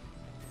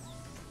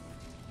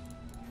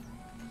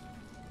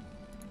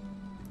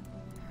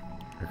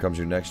 Here comes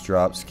your next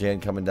drop. Scan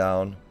coming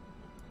down.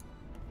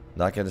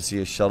 Not going to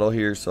see a shuttle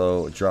here,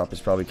 so a drop is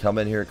probably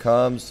coming. Here it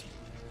comes.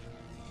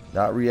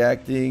 Not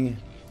reacting.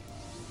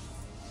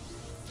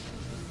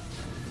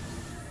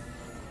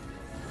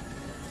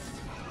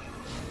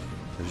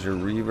 There's your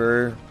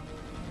Reaver.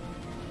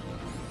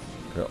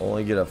 Gonna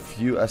only get a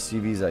few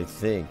SCVs, I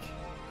think.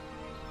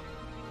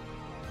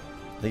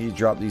 I think he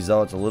dropped these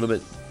zealots a little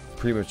bit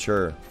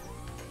premature.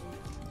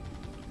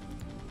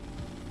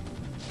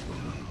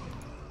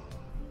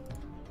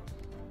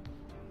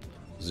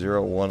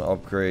 Zero, 1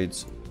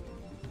 upgrades.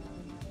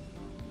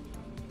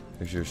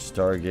 Here's your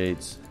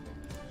Stargates.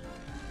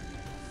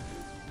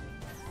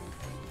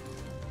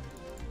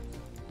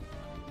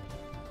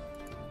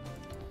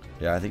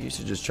 Yeah, I think you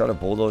should just try to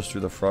bulldoze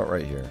through the front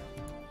right here.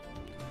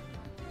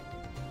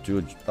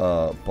 Do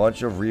a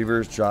bunch of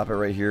Reavers, drop it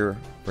right here,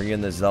 bring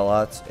in the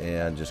Zealots,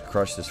 and just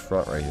crush this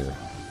front right here.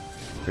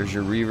 Here's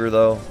your Reaver,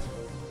 though.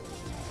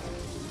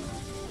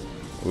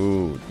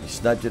 Ooh, he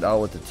sniped it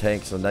out with the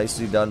tank, so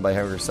nicely done by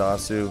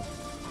HamburgerSasu.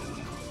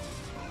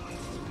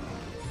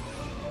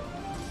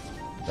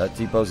 That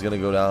depot's going to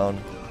go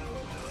down,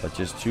 but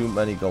just too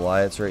many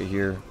Goliaths right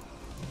here.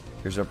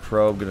 Here's a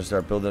probe, going to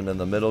start building in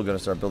the middle, going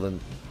to start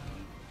building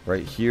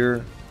right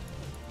here.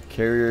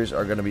 Carriers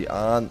are going to be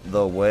on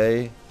the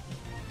way.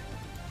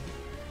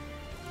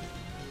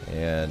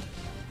 And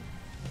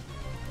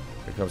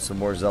here comes some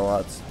more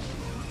Zealots.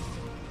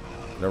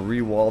 Gonna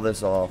re-wall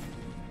this off.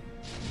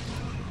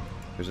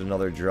 Here's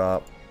another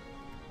drop.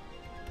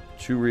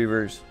 2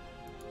 Reavers.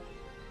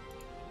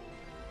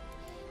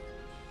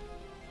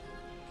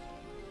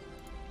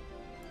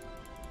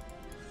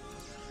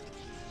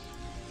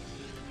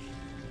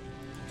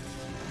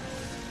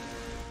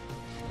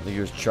 I think he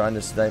was trying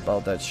to snipe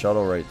out that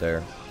shuttle right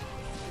there.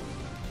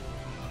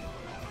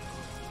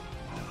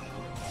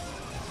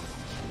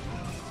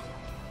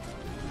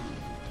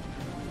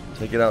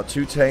 Taking out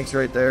 2 tanks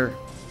right there.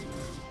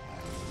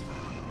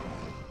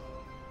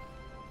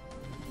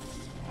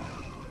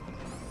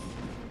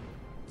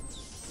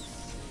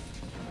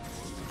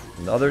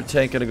 Another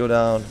tank gonna go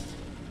down.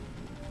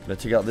 Gonna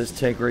take out this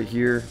tank right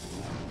here.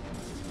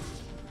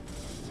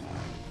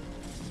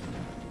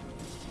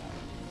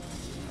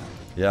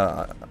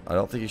 Yeah, I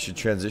don't think he should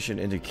transition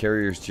into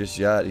carriers just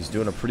yet. He's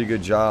doing a pretty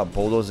good job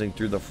bulldozing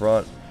through the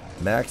front.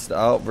 Maxed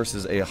out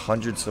versus a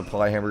 100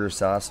 supply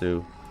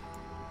HamburgerSasu.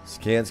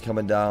 Scans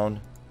coming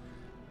down.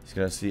 He's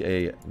gonna see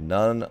a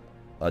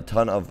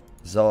ton of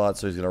Zealots,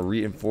 so he's gonna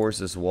reinforce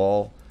this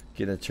wall,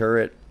 get a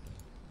turret.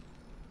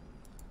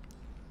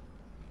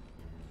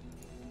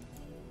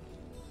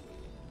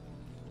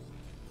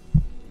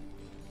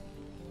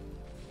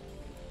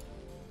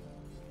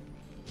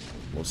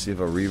 We'll see if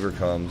a Reaver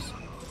comes.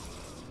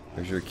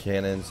 Here's your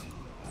cannons.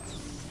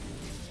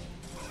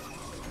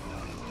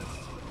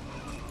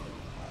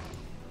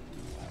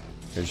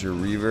 Here's your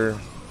Reaver.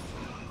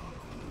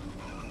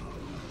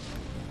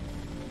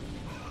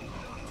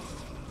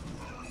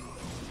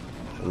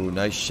 Ooh,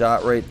 nice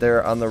shot right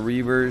there on the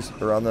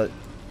Reavers, or on the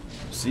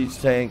siege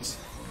tanks.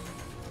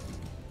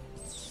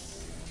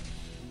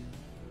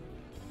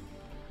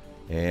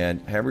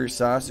 And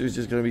HamburgerSasu is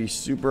just going to be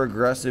super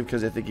aggressive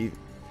because I think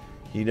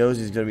he knows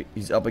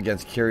he's up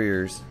against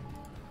carriers.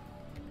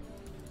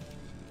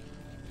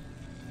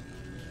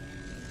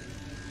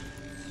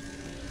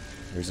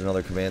 Here's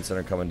another command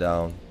center coming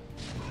down.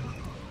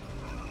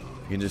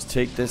 You can just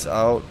take this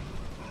out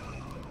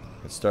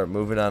and start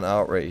moving on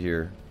out right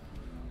here.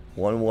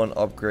 1-1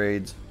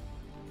 upgrades.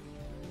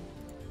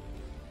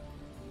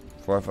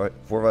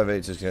 458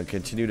 is just going to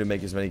continue to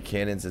make as many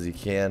cannons as he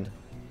can.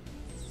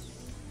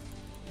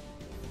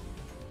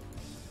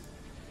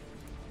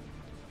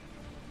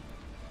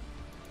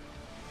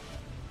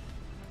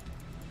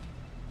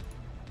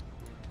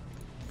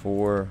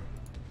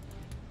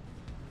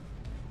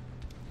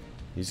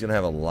 He's going to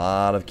have a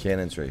lot of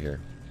cannons right here.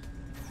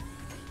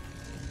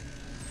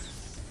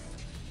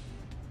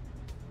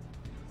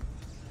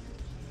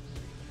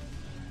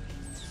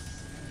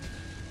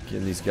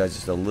 Getting these guys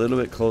just a little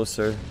bit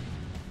closer.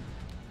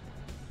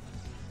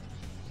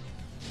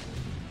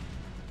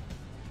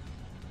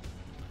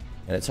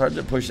 And it's hard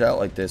to push out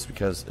like this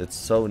because it's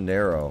so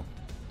narrow.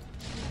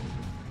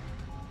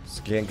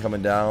 Scan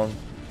coming down.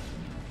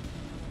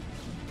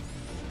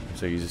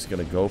 So he's just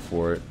going to go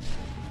for it.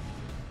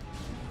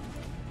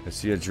 I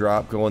see a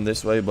drop going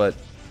this way, but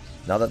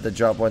now that the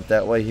drop went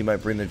that way, he might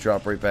bring the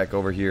drop right back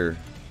over here.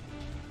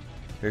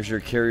 Here's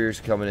your carriers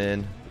coming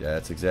in. Yeah,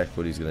 that's exactly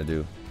what he's going to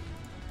do.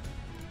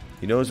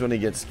 He knows when he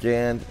gets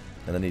scanned,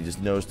 and then he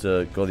just knows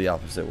to go the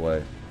opposite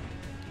way.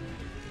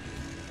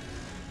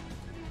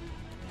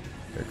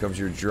 Here comes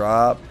your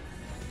drop.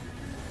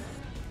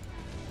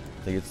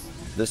 I think it's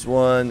this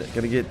one.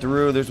 Gonna get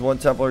through. There's 1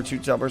 Templar, 2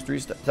 Templars, 3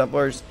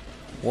 Templars,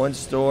 1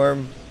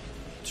 Storm,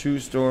 2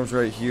 Storms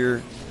right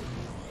here.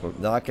 We're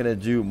not gonna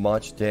do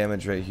much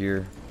damage right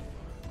here.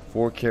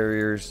 4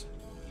 carriers.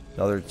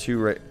 Another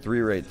 3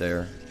 right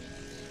there.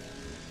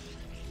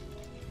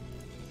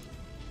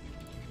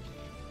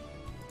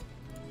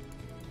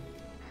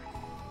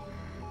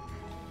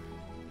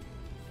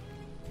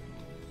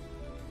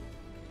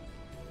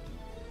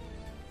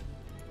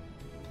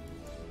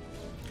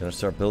 Gonna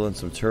start building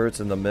some turrets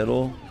in the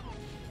middle.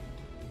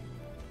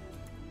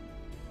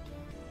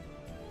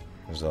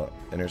 There's an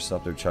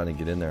interceptor trying to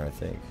get in there, I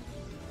think.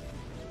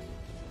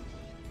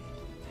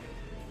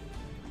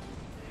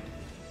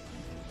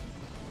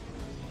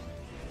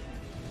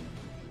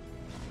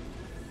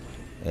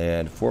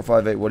 And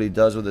 458, what he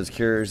does with his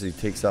carriers, he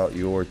takes out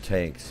your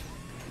tanks.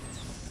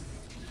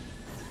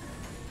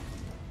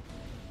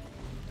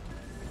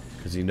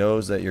 Because he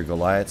knows that your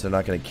Goliaths are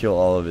not going to kill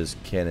all of his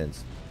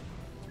cannons.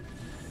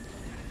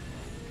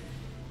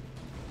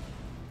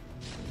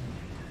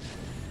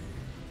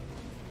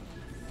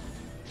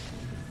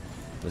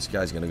 This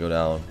guy's going to go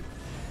down.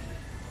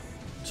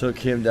 Took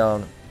him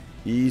down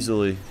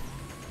easily.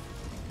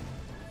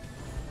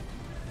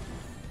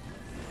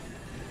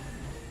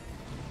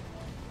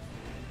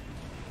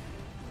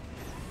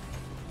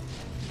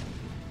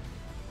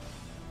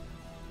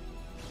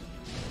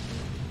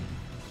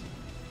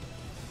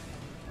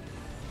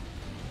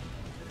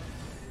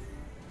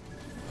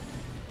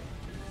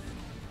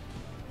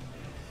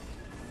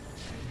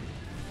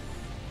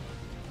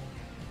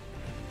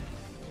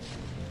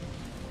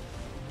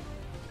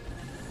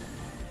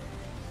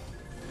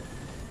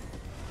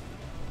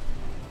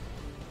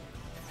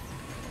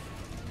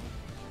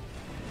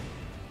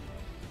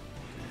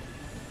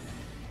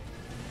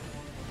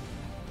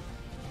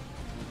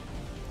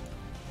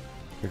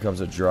 Here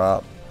comes a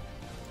drop.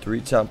 3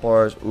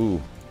 Templars.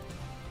 Ooh.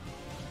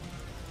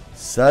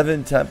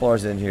 7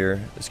 Templars in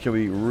here. This could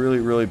be really,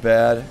 really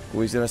bad.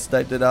 Ooh, he's going to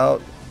snipe it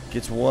out.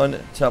 Gets 1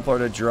 Templar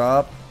to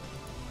drop.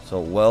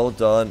 So well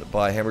done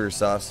by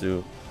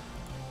HamburgerSasu.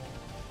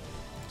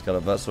 He's got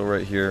a vessel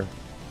right here.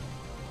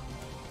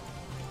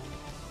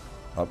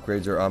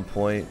 Upgrades are on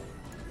point.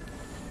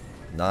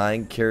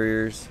 9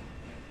 carriers.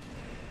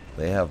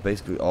 They have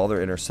basically all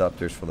their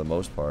interceptors for the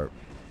most part.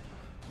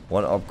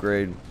 1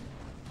 upgrade.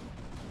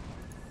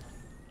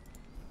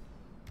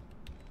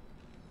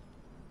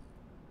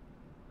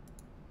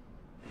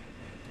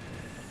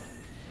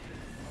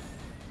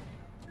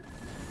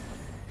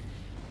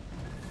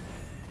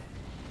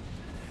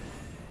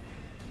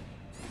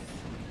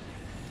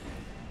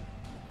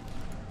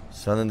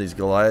 Sending these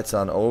Goliaths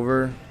on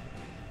over.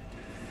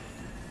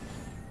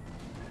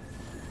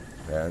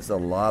 Yeah, it's a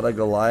lot of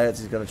Goliaths.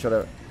 He's going to try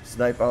to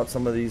snipe out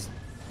some of these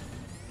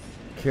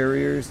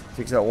carriers.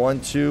 Takes out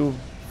 1, 2,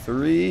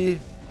 3.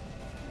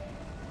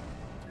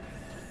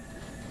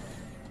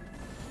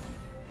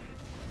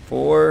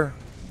 4.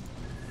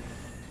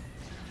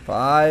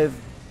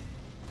 5.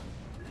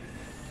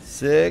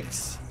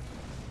 6.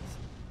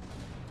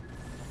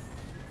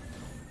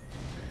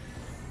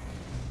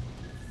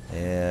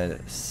 And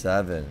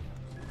 7.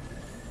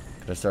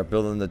 Gonna start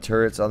building the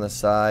turrets on the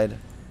side.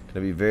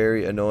 Gonna be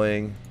very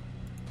annoying.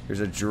 Here's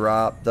a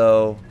drop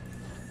though.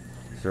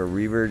 Is there a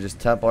Reaver?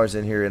 Just Templars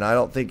in here, and I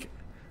don't think.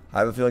 I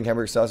have a feeling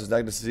HamburgerSasu is not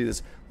gonna see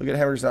this. Look at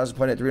HamburgerSasu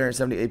point at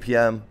 370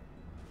 APM.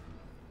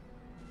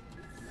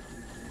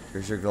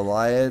 Here's your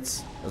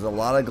Goliaths. There's a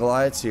lot of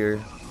Goliaths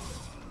here.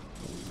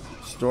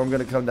 Storm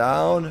gonna come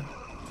down.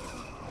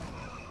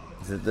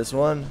 Is it this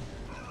one?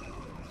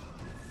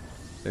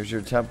 There's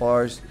your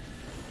Templars.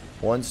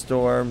 1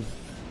 storm.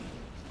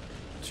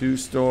 2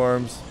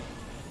 storms.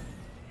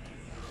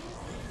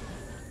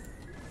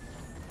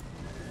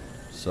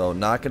 So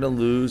not going to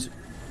lose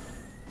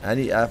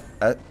any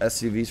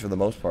SCVs for the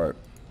most part.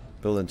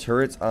 Building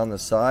turrets on the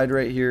side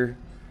right here.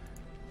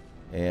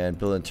 And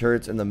building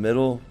turrets in the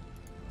middle.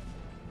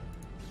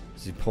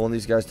 Is he pulling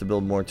these guys to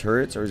build more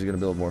turrets, or is he going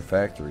to build more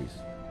factories?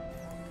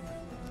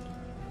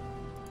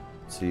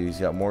 See, he's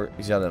got more.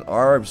 He's got an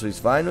ARB, so he's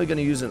finally going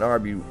to use an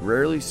ARB. You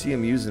rarely see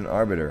him use an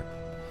Arbiter.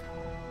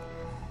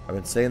 I've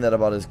been saying that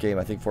about his game.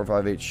 I think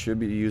 458 should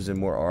be using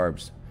more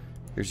ARBs.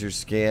 Here's your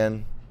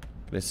scan.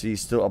 Gonna see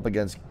he's still up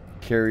against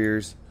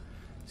carriers.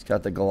 He's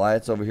got the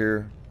Goliaths over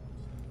here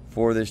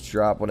for this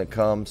drop when it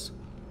comes.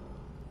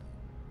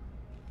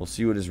 We'll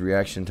see what his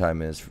reaction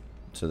time is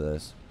to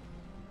this.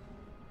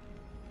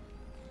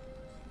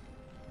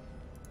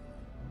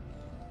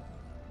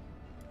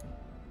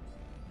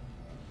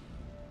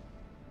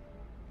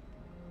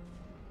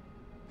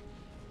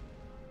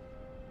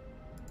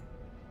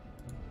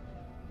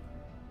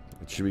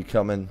 It should be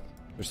coming.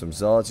 There's some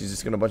zealots. He's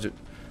just gonna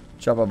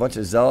chop a bunch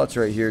of zealots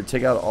right here.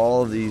 Take out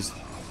all of these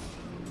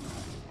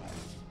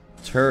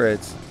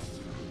turrets.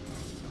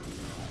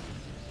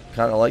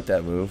 Kind of like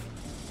that move.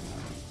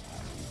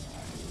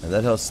 And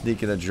then he'll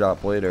sneak in a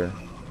drop later.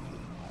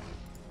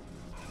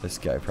 This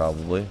guy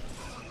probably.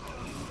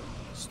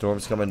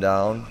 Storm's coming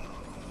down.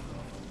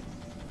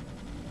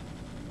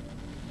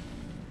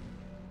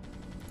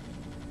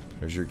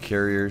 There's your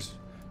carriers.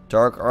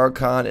 Dark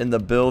Archon in the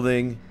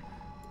building.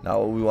 Not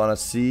what we want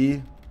to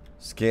see.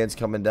 Scan's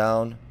coming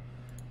down.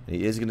 And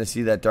he is going to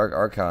see that Dark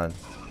Archon.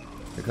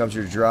 Here comes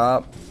your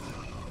drop.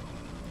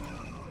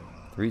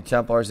 3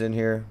 Templars in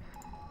here.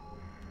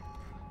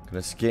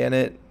 Gonna scan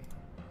it.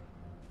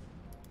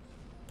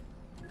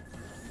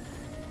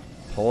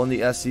 Pulling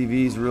the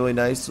SCVs really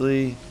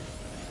nicely.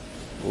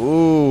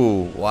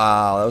 Ooh,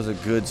 wow. That was a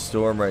good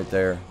storm right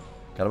there.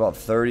 Got about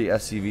 30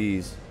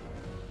 SCVs.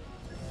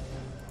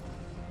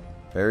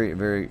 Very,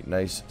 very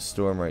nice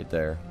storm right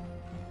there.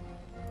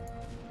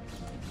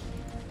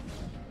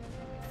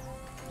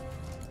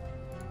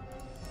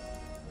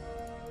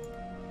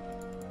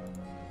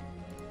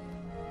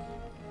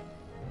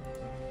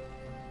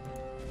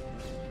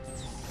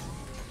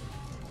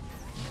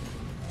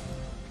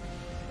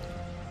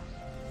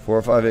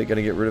 458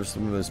 gonna get rid of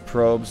some of his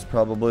probes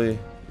probably.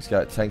 He's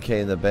got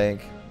 10k in the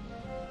bank.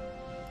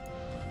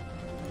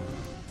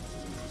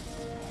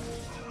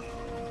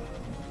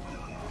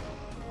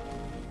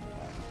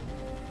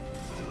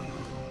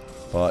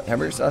 But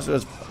HamburgerSasu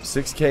has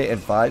 6k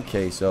and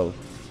 5k, so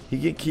he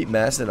can keep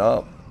massing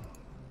up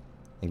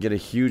and get a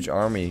huge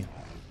army.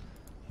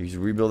 He's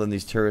rebuilding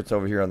these turrets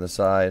over here on the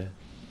side.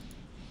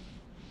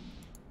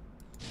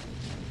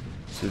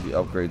 See what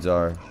the upgrades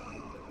are.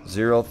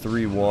 0,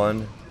 3,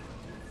 1.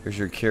 Here's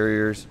your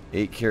carriers.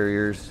 8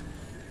 carriers.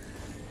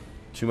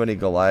 Too many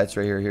Goliaths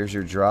right here. Here's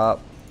your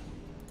drop.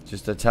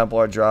 Just a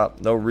Templar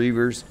drop. No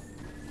Reavers.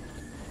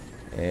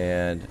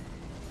 And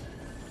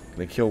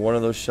gonna kill one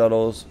of those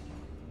shuttles.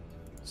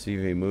 See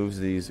if he moves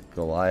these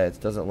Goliaths.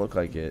 Doesn't look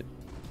like it.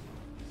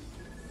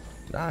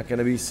 Not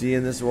gonna be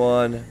seeing this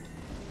one.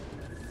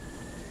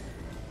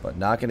 But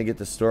not gonna get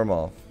the storm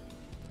off.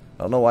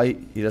 I don't know why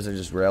he doesn't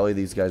just rally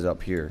these guys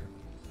up here.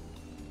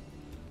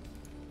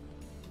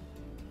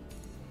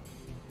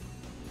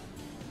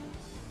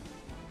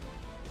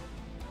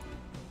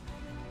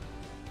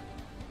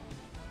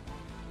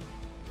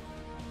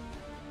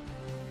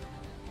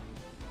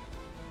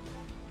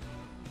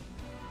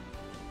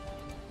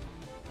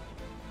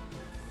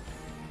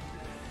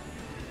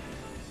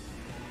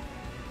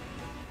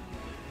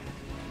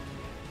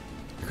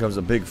 Comes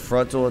a big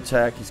frontal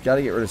attack. He's got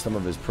to get rid of some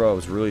of his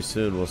probes really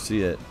soon. We'll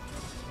see it.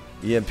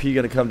 EMP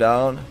gonna come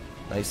down.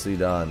 Nicely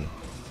done.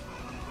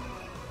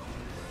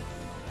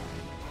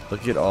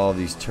 Look at all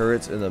these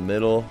turrets in the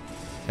middle.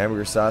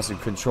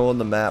 HamburgerSasu controlling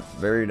the map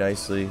very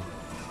nicely.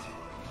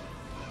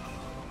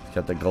 He's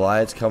got the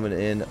Goliaths coming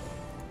in.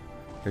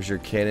 Here's your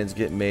cannons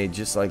getting made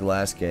just like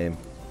last game.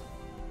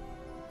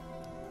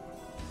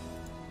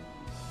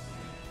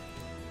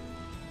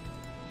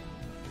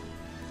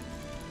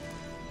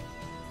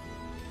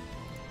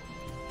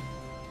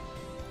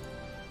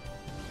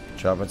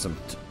 Dropping some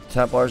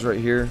Templars right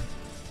here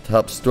to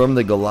help storm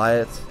the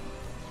Goliath.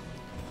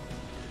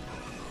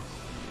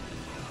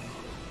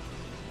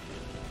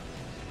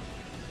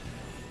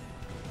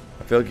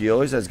 I feel like he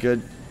always has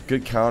good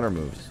counter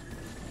moves.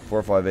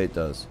 458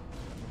 does.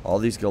 All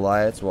these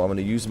Goliaths. Well, I'm going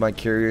to use my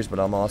carriers, but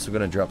I'm also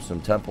going to drop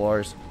some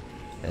Templars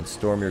and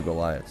storm your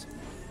Goliaths.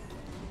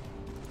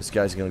 This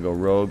guy's going to go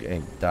rogue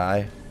and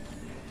die.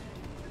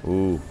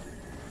 Ooh.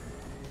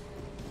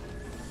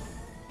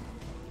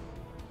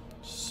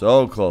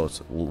 So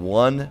close.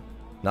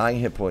 9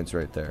 hit points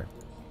right there.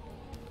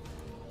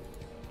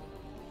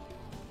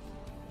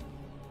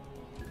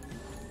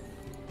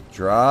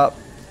 Drop.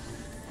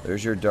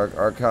 There's your Dark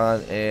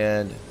Archon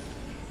and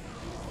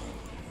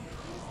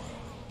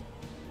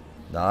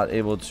not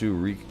able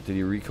to did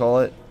he recall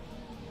it?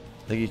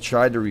 I think he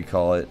tried to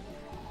recall it,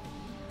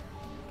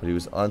 but he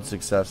was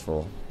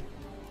unsuccessful.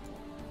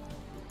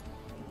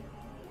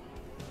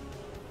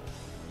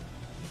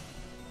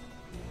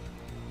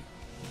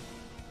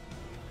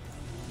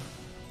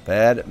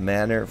 Bad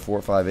manner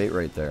 458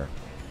 right there.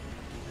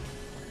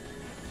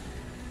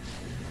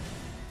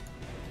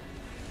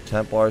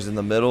 Templars in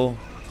the middle.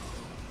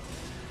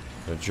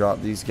 Gonna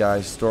drop these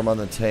guys. Storm on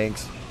the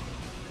tanks.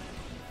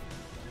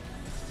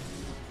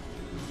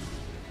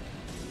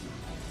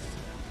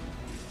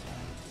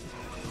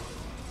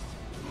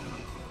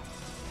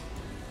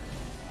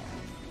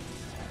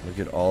 Look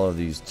at all of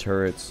these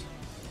turrets.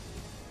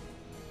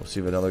 We'll see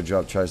if another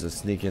drop tries to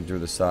sneak in through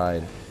the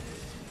side.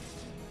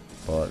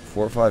 But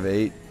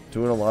 458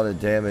 doing a lot of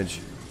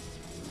damage.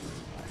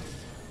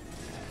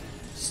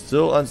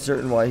 Still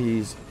uncertain why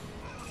he's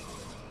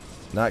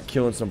not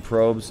killing some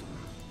probes,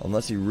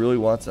 unless he really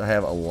wants to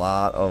have a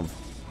lot of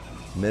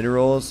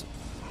minerals,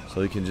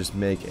 so he can just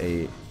make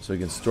so he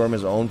can storm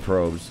his own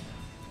probes,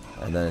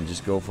 and then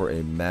just go for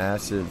a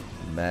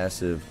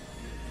massive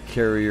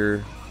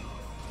carrier,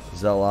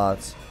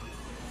 zealots,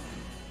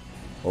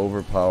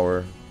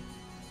 overpower.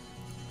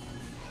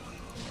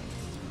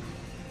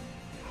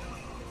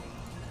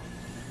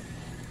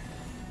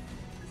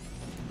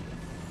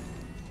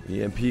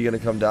 EMP gonna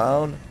come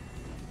down.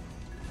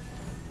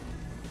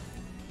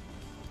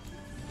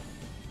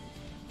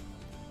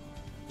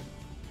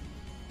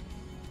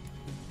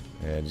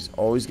 And he's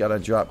always got a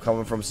drop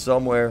coming from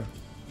somewhere.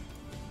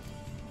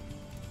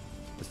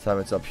 This time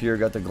it's up here.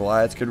 Got the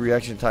Goliaths. Good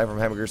reaction time from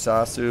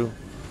HamburgerSasu.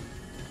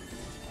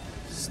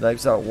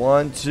 Snipes out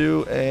 1,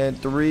 2, and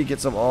 3.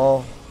 Gets them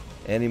all.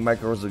 And he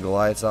micros the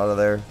Goliaths out of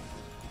there.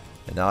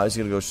 And now he's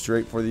gonna go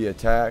straight for the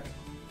attack.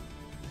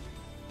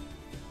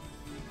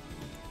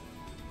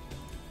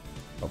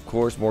 Of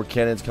course, more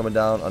cannons coming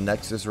down on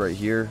Nexus right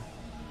here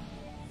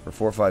for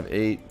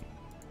 458.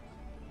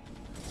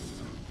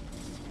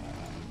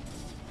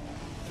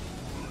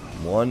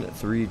 1,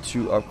 3,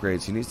 2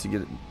 upgrades. He needs to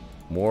get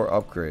more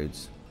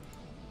upgrades.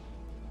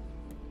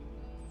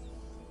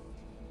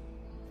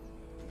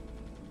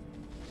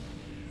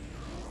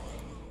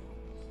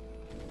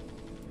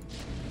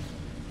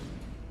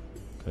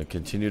 Gonna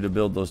continue to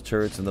build those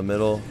turrets in the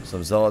middle.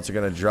 Some zealots are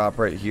gonna drop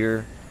right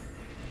here.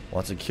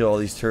 Wants to kill all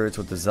these turrets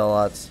with the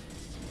zealots.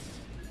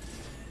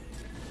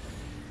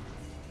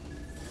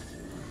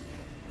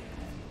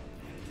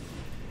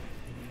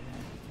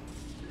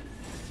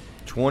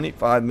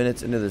 25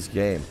 minutes into this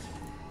game.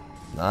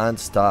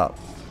 Non-stop.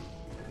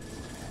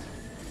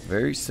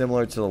 Very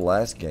similar to the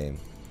last game.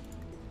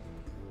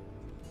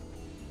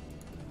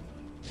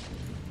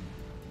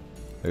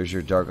 There's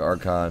your Dark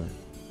Archon.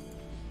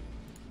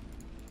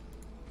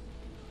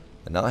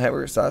 And now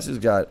HamburgerSasu's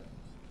got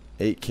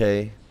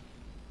 8k.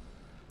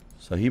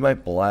 So he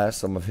might blast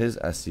some of his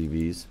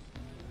SCVs.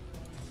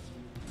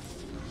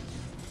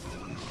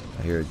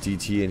 I hear a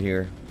DT in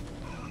here.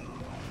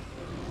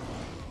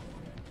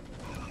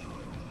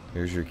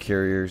 Here's your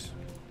carriers.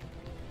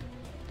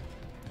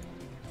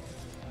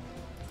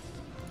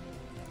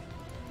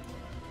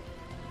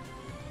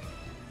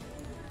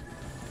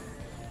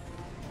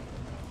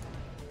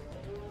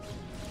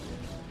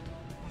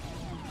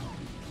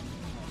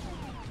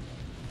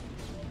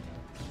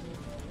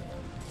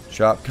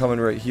 Drop coming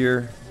right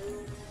here.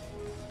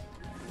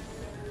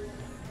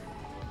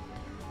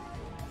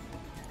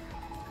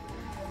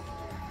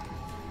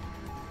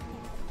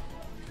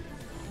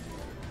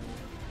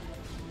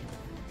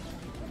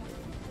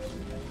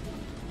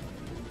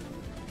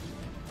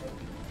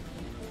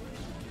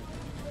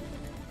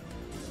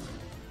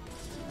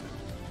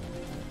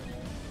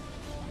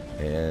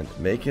 And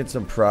making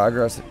some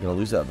progress. Gonna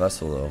lose that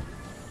vessel though.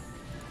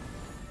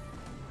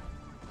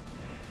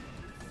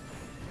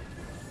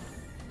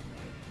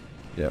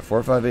 Yeah,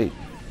 458.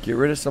 Get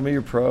rid of some of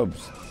your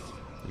probes.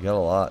 You got a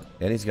lot.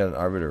 And he's got an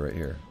arbiter right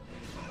here.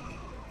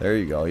 There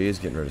you go. He is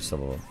getting rid of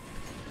some of them.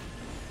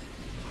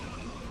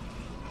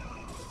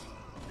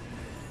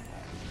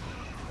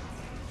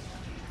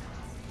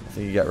 I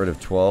think he got rid of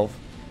 12.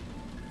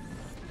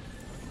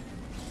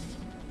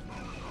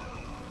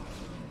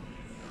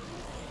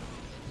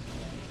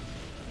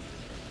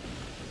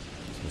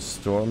 The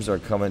storms are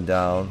coming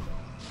down.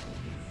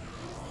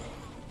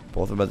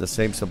 Both of them at the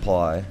same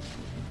supply.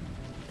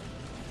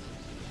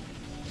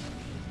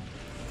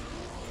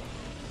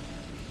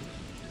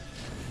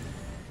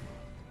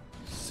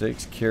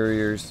 Six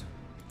carriers.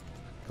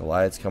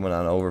 Goliath's coming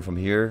on over from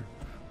here.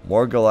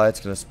 More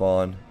Goliaths gonna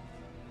spawn.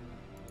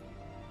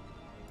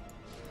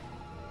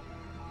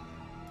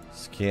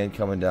 Scan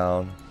coming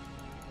down.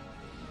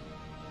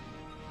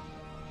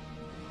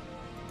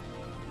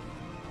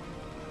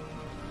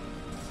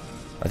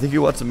 I think he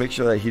wants to make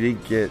sure that he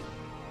didn't get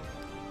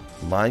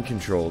mind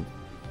controlled.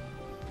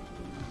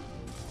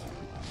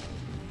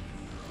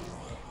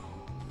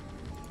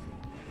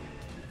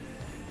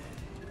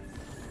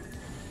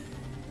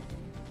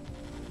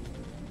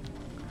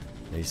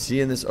 You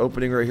see in this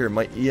opening right here, it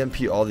might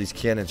EMP all these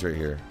cannons right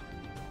here.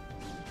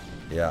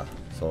 Yeah,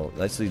 so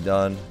nicely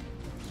done.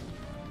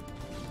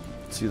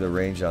 See the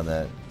range on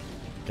that.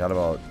 Got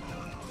about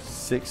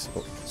six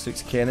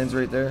cannons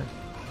right there.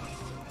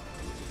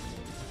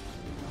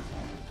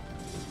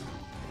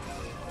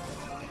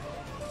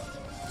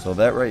 So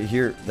that right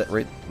here, that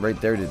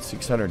right there did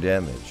 600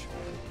 damage.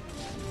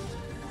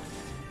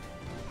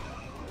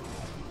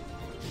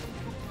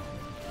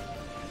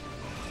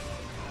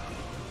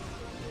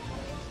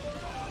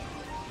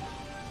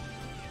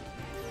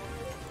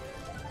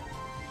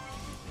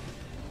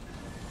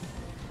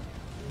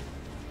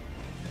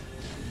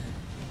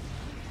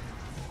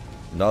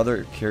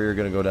 Another carrier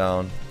gonna go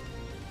down.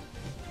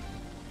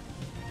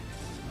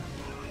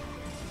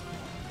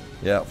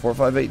 Yeah,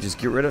 458. Just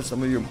get rid of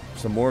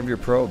some more of your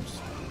probes.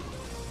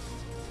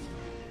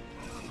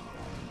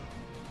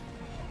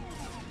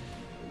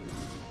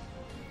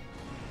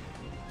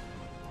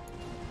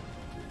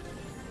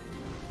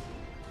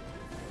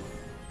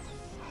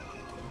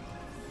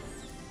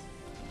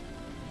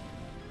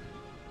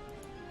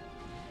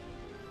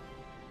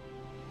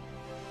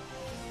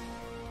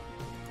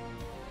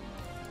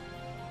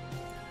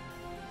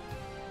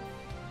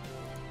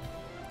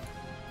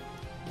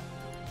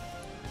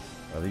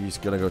 I think he's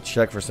gonna go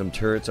check for some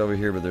turrets over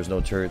here, but there's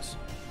no turrets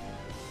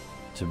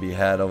to be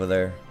had over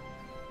there.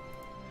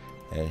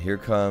 And here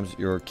comes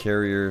your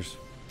carriers,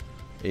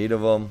 8 of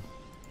them,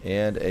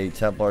 and a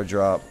Templar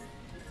drop.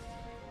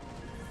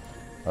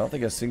 I don't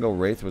think a single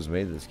Wraith was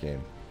made this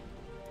game,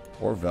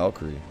 or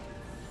Valkyrie.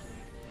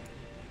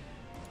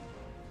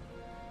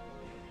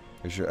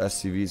 Here's your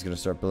SCV is gonna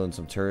start building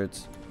some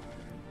turrets,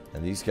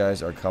 and these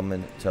guys are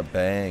coming to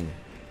bang.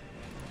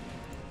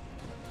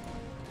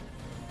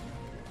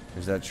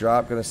 There's that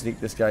drop, gonna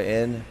sneak this guy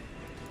in.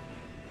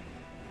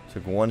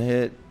 Took 1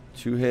 hit,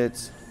 2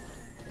 hits,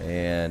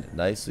 and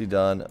nicely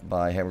done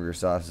by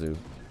HamburgerSasu.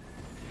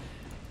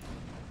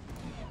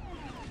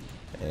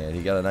 And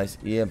he got a nice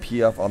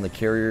EMP off on the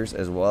carriers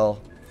as well.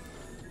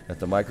 Have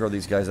to micro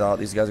these guys out.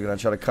 These guys are gonna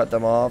try to cut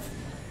them off,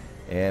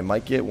 and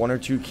might get 1 or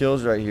 2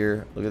 kills right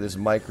here. Look at this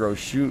micro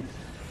shoot,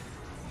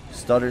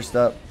 stutter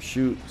step,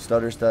 shoot,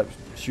 stutter step,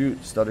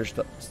 shoot, stutter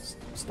step,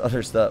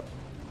 stutter step.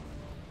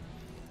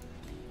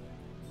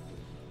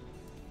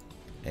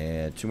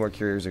 And 2 more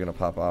carriers are going to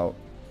pop out.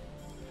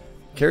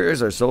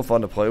 Carriers are so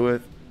fun to play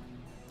with.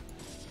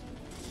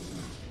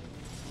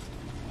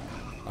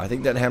 I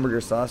think that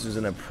HamburgerSasu is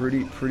in a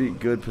pretty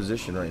good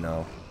position right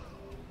now.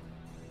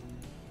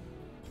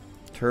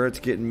 Turrets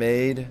getting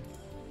made.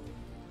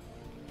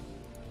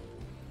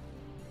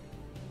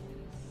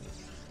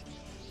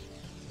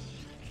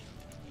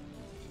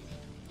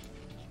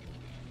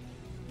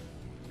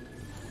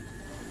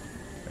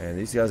 And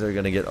these guys are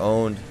going to get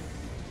owned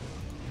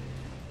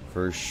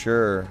for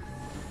sure.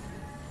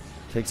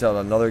 Takes out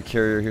another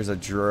carrier. Here's a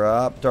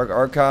drop. Dark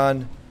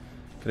Archon.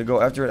 Gonna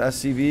go after an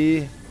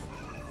SCV.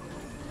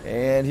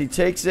 And he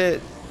takes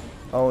it.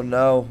 Oh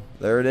no.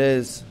 There it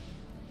is.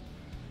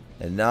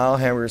 And now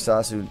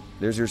HamburgerSasu.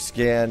 There's your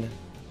scan.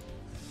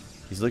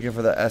 He's looking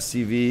for the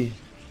SCV.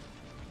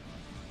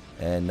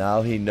 And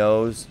now he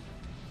knows.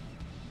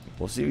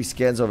 We'll see if he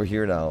scans over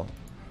here now.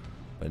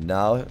 But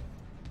now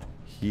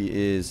he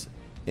is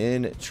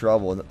in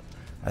trouble.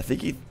 I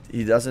think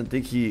he doesn't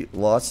think he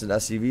lost an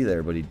SCV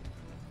there, but he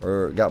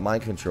got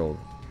mind controlled.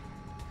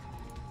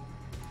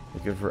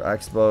 Looking for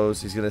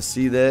expos. He's gonna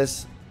see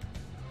this.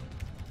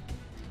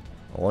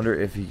 I wonder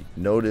if he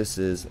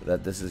notices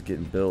that this is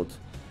getting built,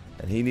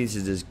 and he needs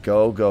to just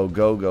go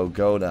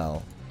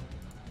now.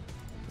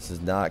 This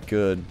is not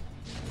good.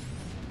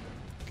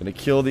 Gonna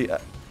kill the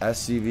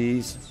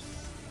SCVs.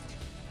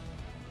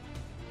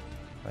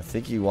 I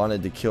think he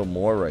wanted to kill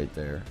more right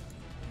there.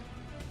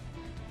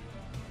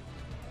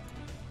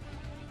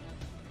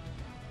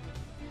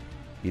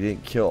 He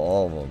didn't kill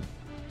all of them.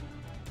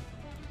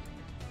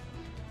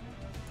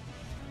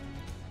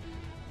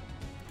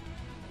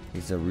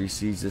 He's gonna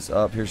re-siege this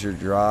up. Here's your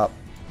drop.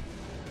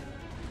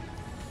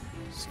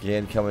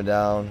 Scan coming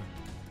down.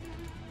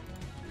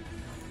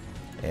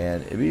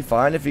 And it'd be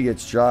fine if he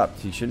gets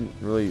dropped. He shouldn't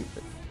really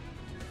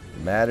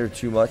matter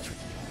too much.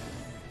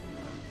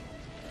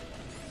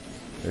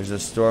 There's a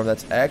storm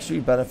that's actually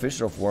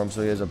beneficial for him,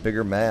 so he has a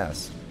bigger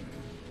mass.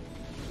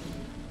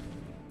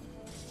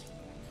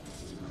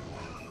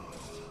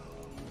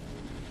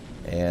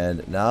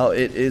 And now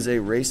it is a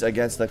race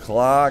against the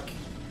clock.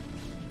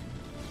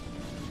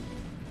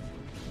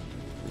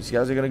 These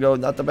guys are going to go,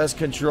 not the best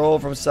control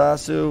from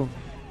Sasu.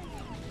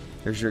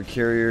 Here's your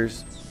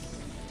carriers.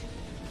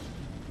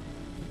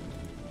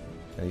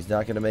 And he's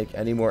not going to make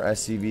any more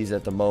SCVs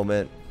at the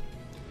moment.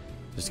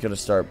 Just going to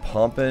start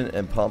pumping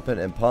and pumping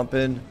and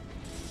pumping.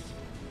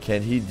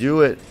 Can he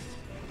do it?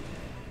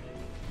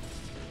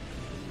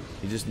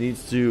 He just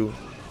needs to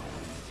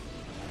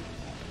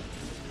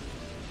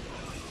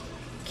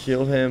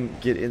kill him,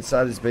 get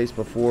inside his base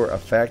before a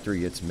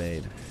factory gets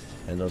made.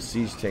 And those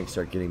siege tanks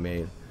start getting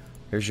made.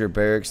 Here's your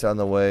barracks on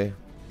the way.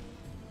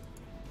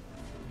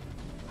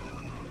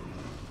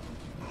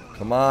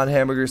 Come on,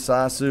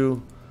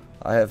 HamburgerSasu.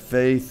 I have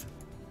faith.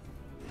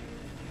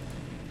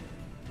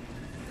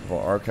 Couple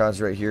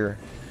Archons right here.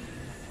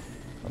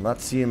 I'm not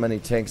seeing many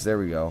tanks. There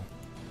we go.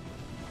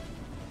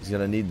 He's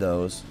going to need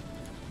those.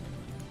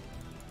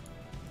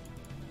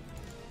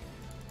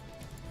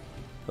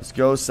 Let's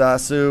go,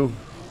 Sasu.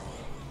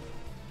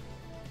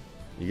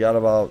 You got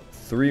about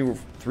three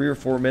or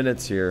 4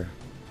 minutes here.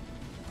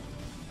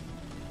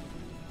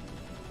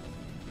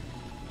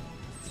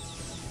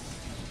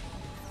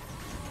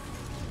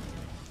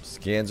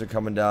 Scans are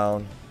coming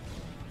down.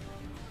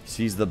 He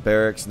sees the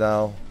barracks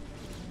now.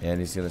 And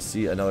he's going to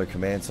see another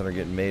command center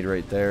getting made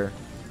right there.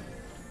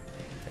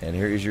 And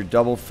here is your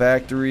double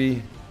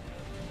factory.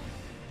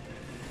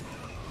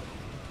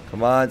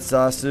 Come on,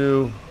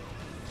 Sasu.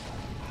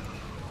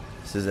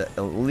 This is at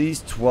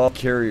least 12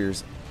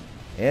 carriers.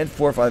 And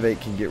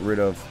 458 can get rid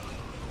of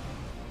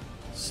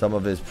some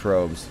of his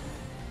probes.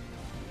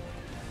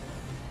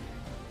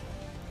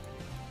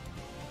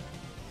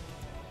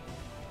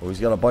 Oh, he's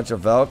got a bunch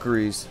of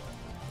Valkyries.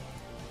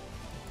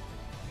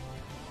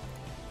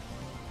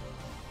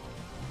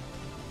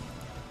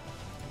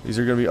 These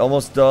are going to be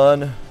almost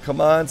done. Come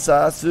on,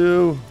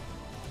 Sasu.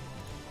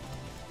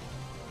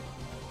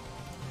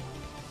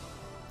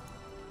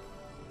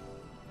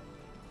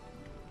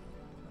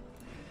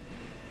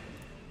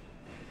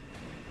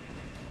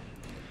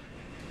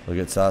 Look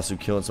at Sasu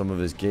killing some of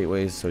his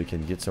gateways so he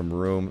can get some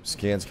room.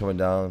 Scans coming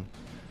down.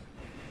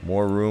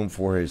 More room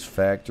for his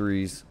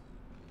factories.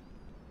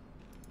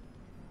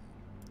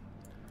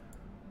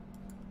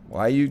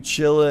 Why are you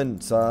chilling,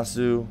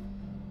 Sasu?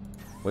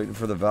 Waiting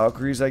for the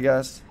Valkyries, I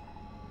guess.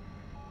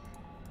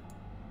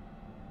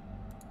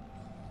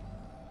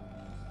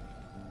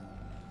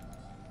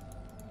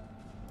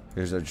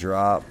 Here's a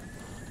drop.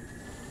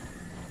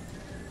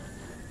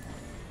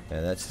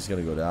 And that's just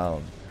going to go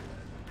down.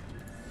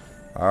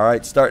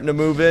 Alright, starting to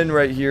move in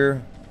right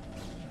here.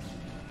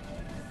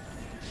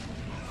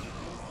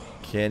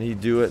 Can he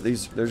do it?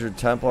 There's your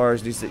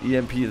Templars. Needs to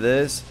EMP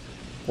this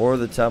or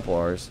the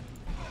Templars.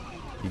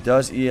 He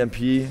does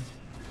EMP.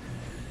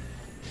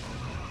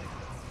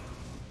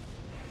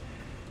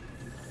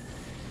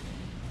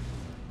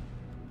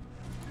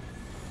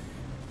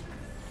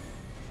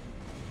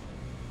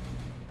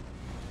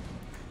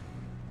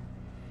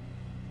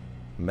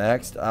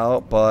 Maxed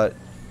out, but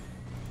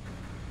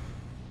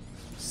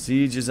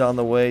siege is on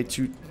the way.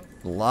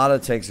 A lot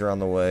of tanks are on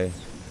the way.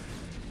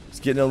 It's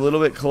getting a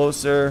little bit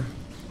closer.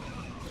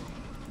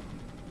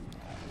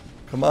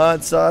 Come on,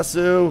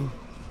 Sasu.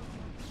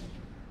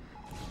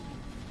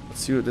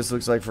 Let's see what this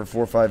looks like for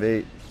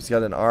 458. He's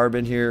got an ARB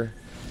in here.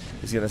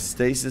 He's gonna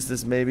stasis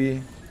this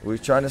maybe. We're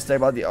trying to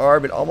snipe out the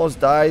ARB. It almost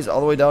dies all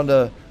the way down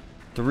to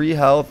 3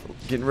 health.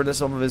 Getting rid of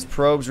some of his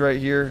probes right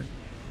here.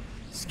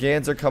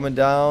 Scans are coming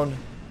down.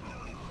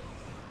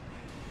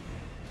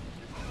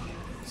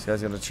 This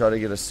guy's going to try to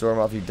get a storm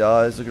off. He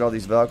does. Look at all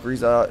these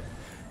Valkyries out.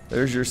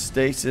 There's your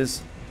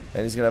stasis.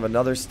 And he's going to have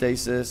another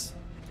stasis.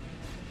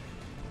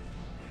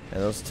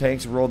 And those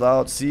tanks rolled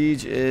out.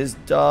 Siege is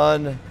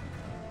done.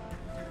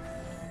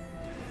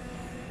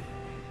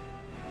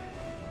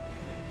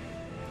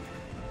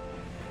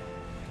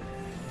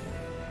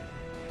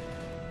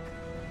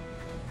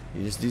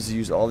 He just needs to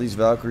use all these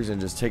Valkyries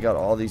and just take out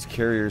all these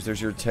carriers.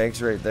 There's your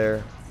tanks right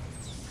there.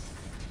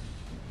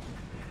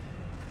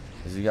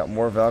 Has he got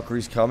more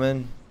Valkyries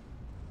coming?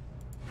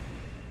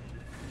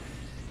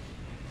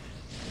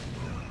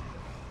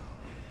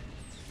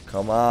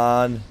 Come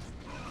on.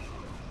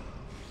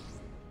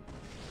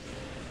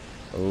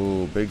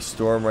 Oh, big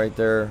storm right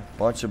there.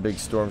 Bunch of big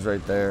storms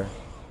right there.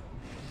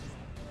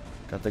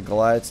 Got the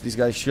Goliaths. These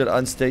guys should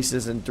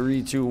unstasis in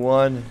 3, 2,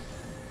 1.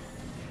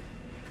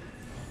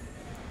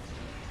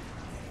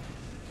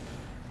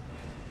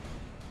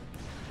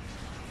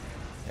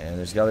 And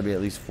there's got to be at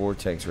least 4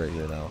 tanks right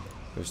here now.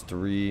 There's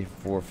 3,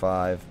 4,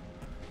 5.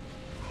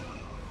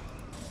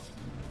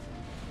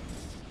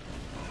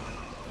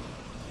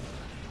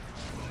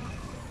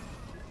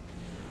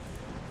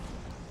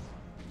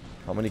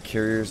 How many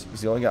carriers?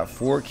 He's only got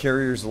 4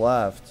 carriers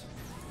left.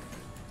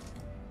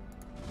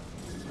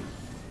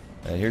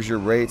 And here's your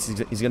rates.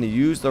 He's going to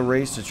use the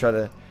race to try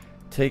to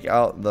take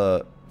out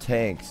the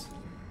tanks.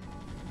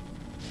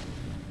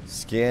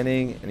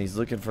 Scanning, and he's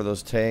looking for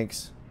those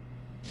tanks.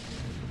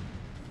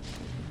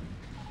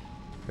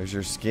 There's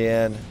your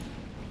scan.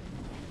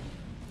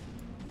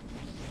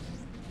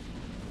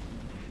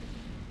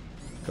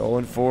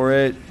 Going for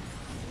it.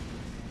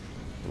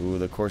 Ooh,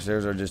 the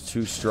Corsairs are just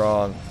too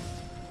strong.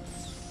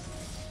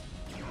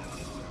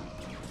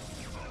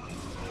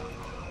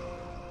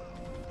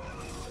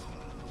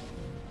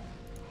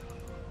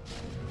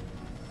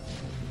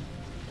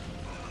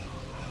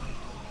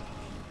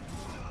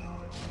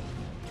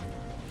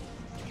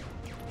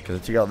 Gonna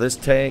take out this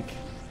tank.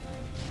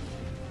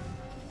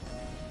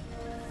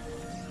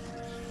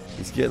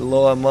 He's getting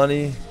low on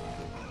money.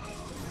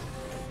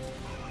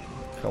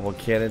 Couple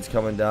cannons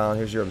coming down.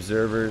 Here's your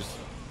observers.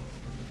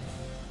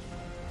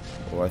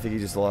 Oh, I think he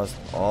just lost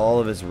all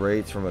of his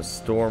rates from a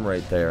storm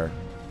right there.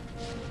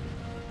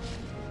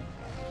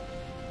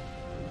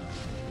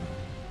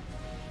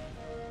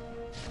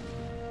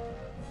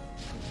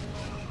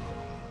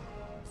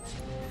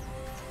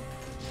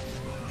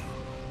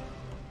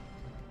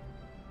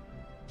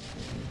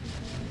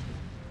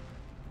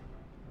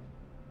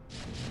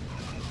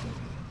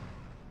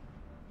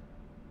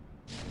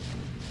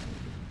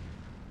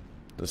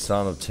 The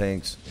sound of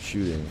tanks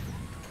shooting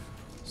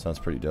sounds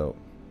pretty dope.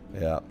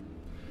 Yeah.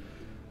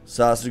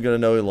 Sasu gonna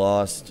know he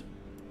lost.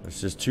 There's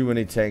just too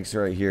many tanks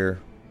right here.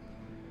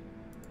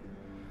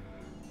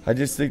 I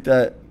just think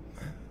that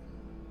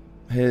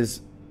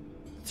his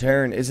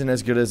Terran isn't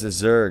as good as his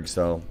Zerg,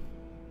 so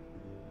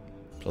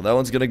that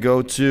one's gonna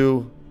go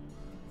to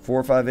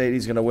 458.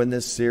 He's gonna win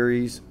this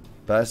series.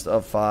 Best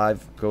of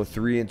 5. Go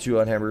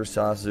 3-2 on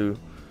HamburgerSasu.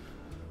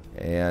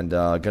 And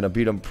gonna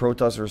beat him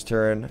Protoss vs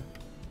Terran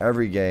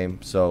every game.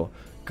 So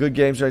good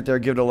games right there.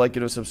 Give it a like,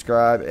 give it a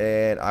subscribe,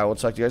 and I will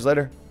talk to you guys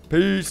later.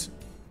 Peace.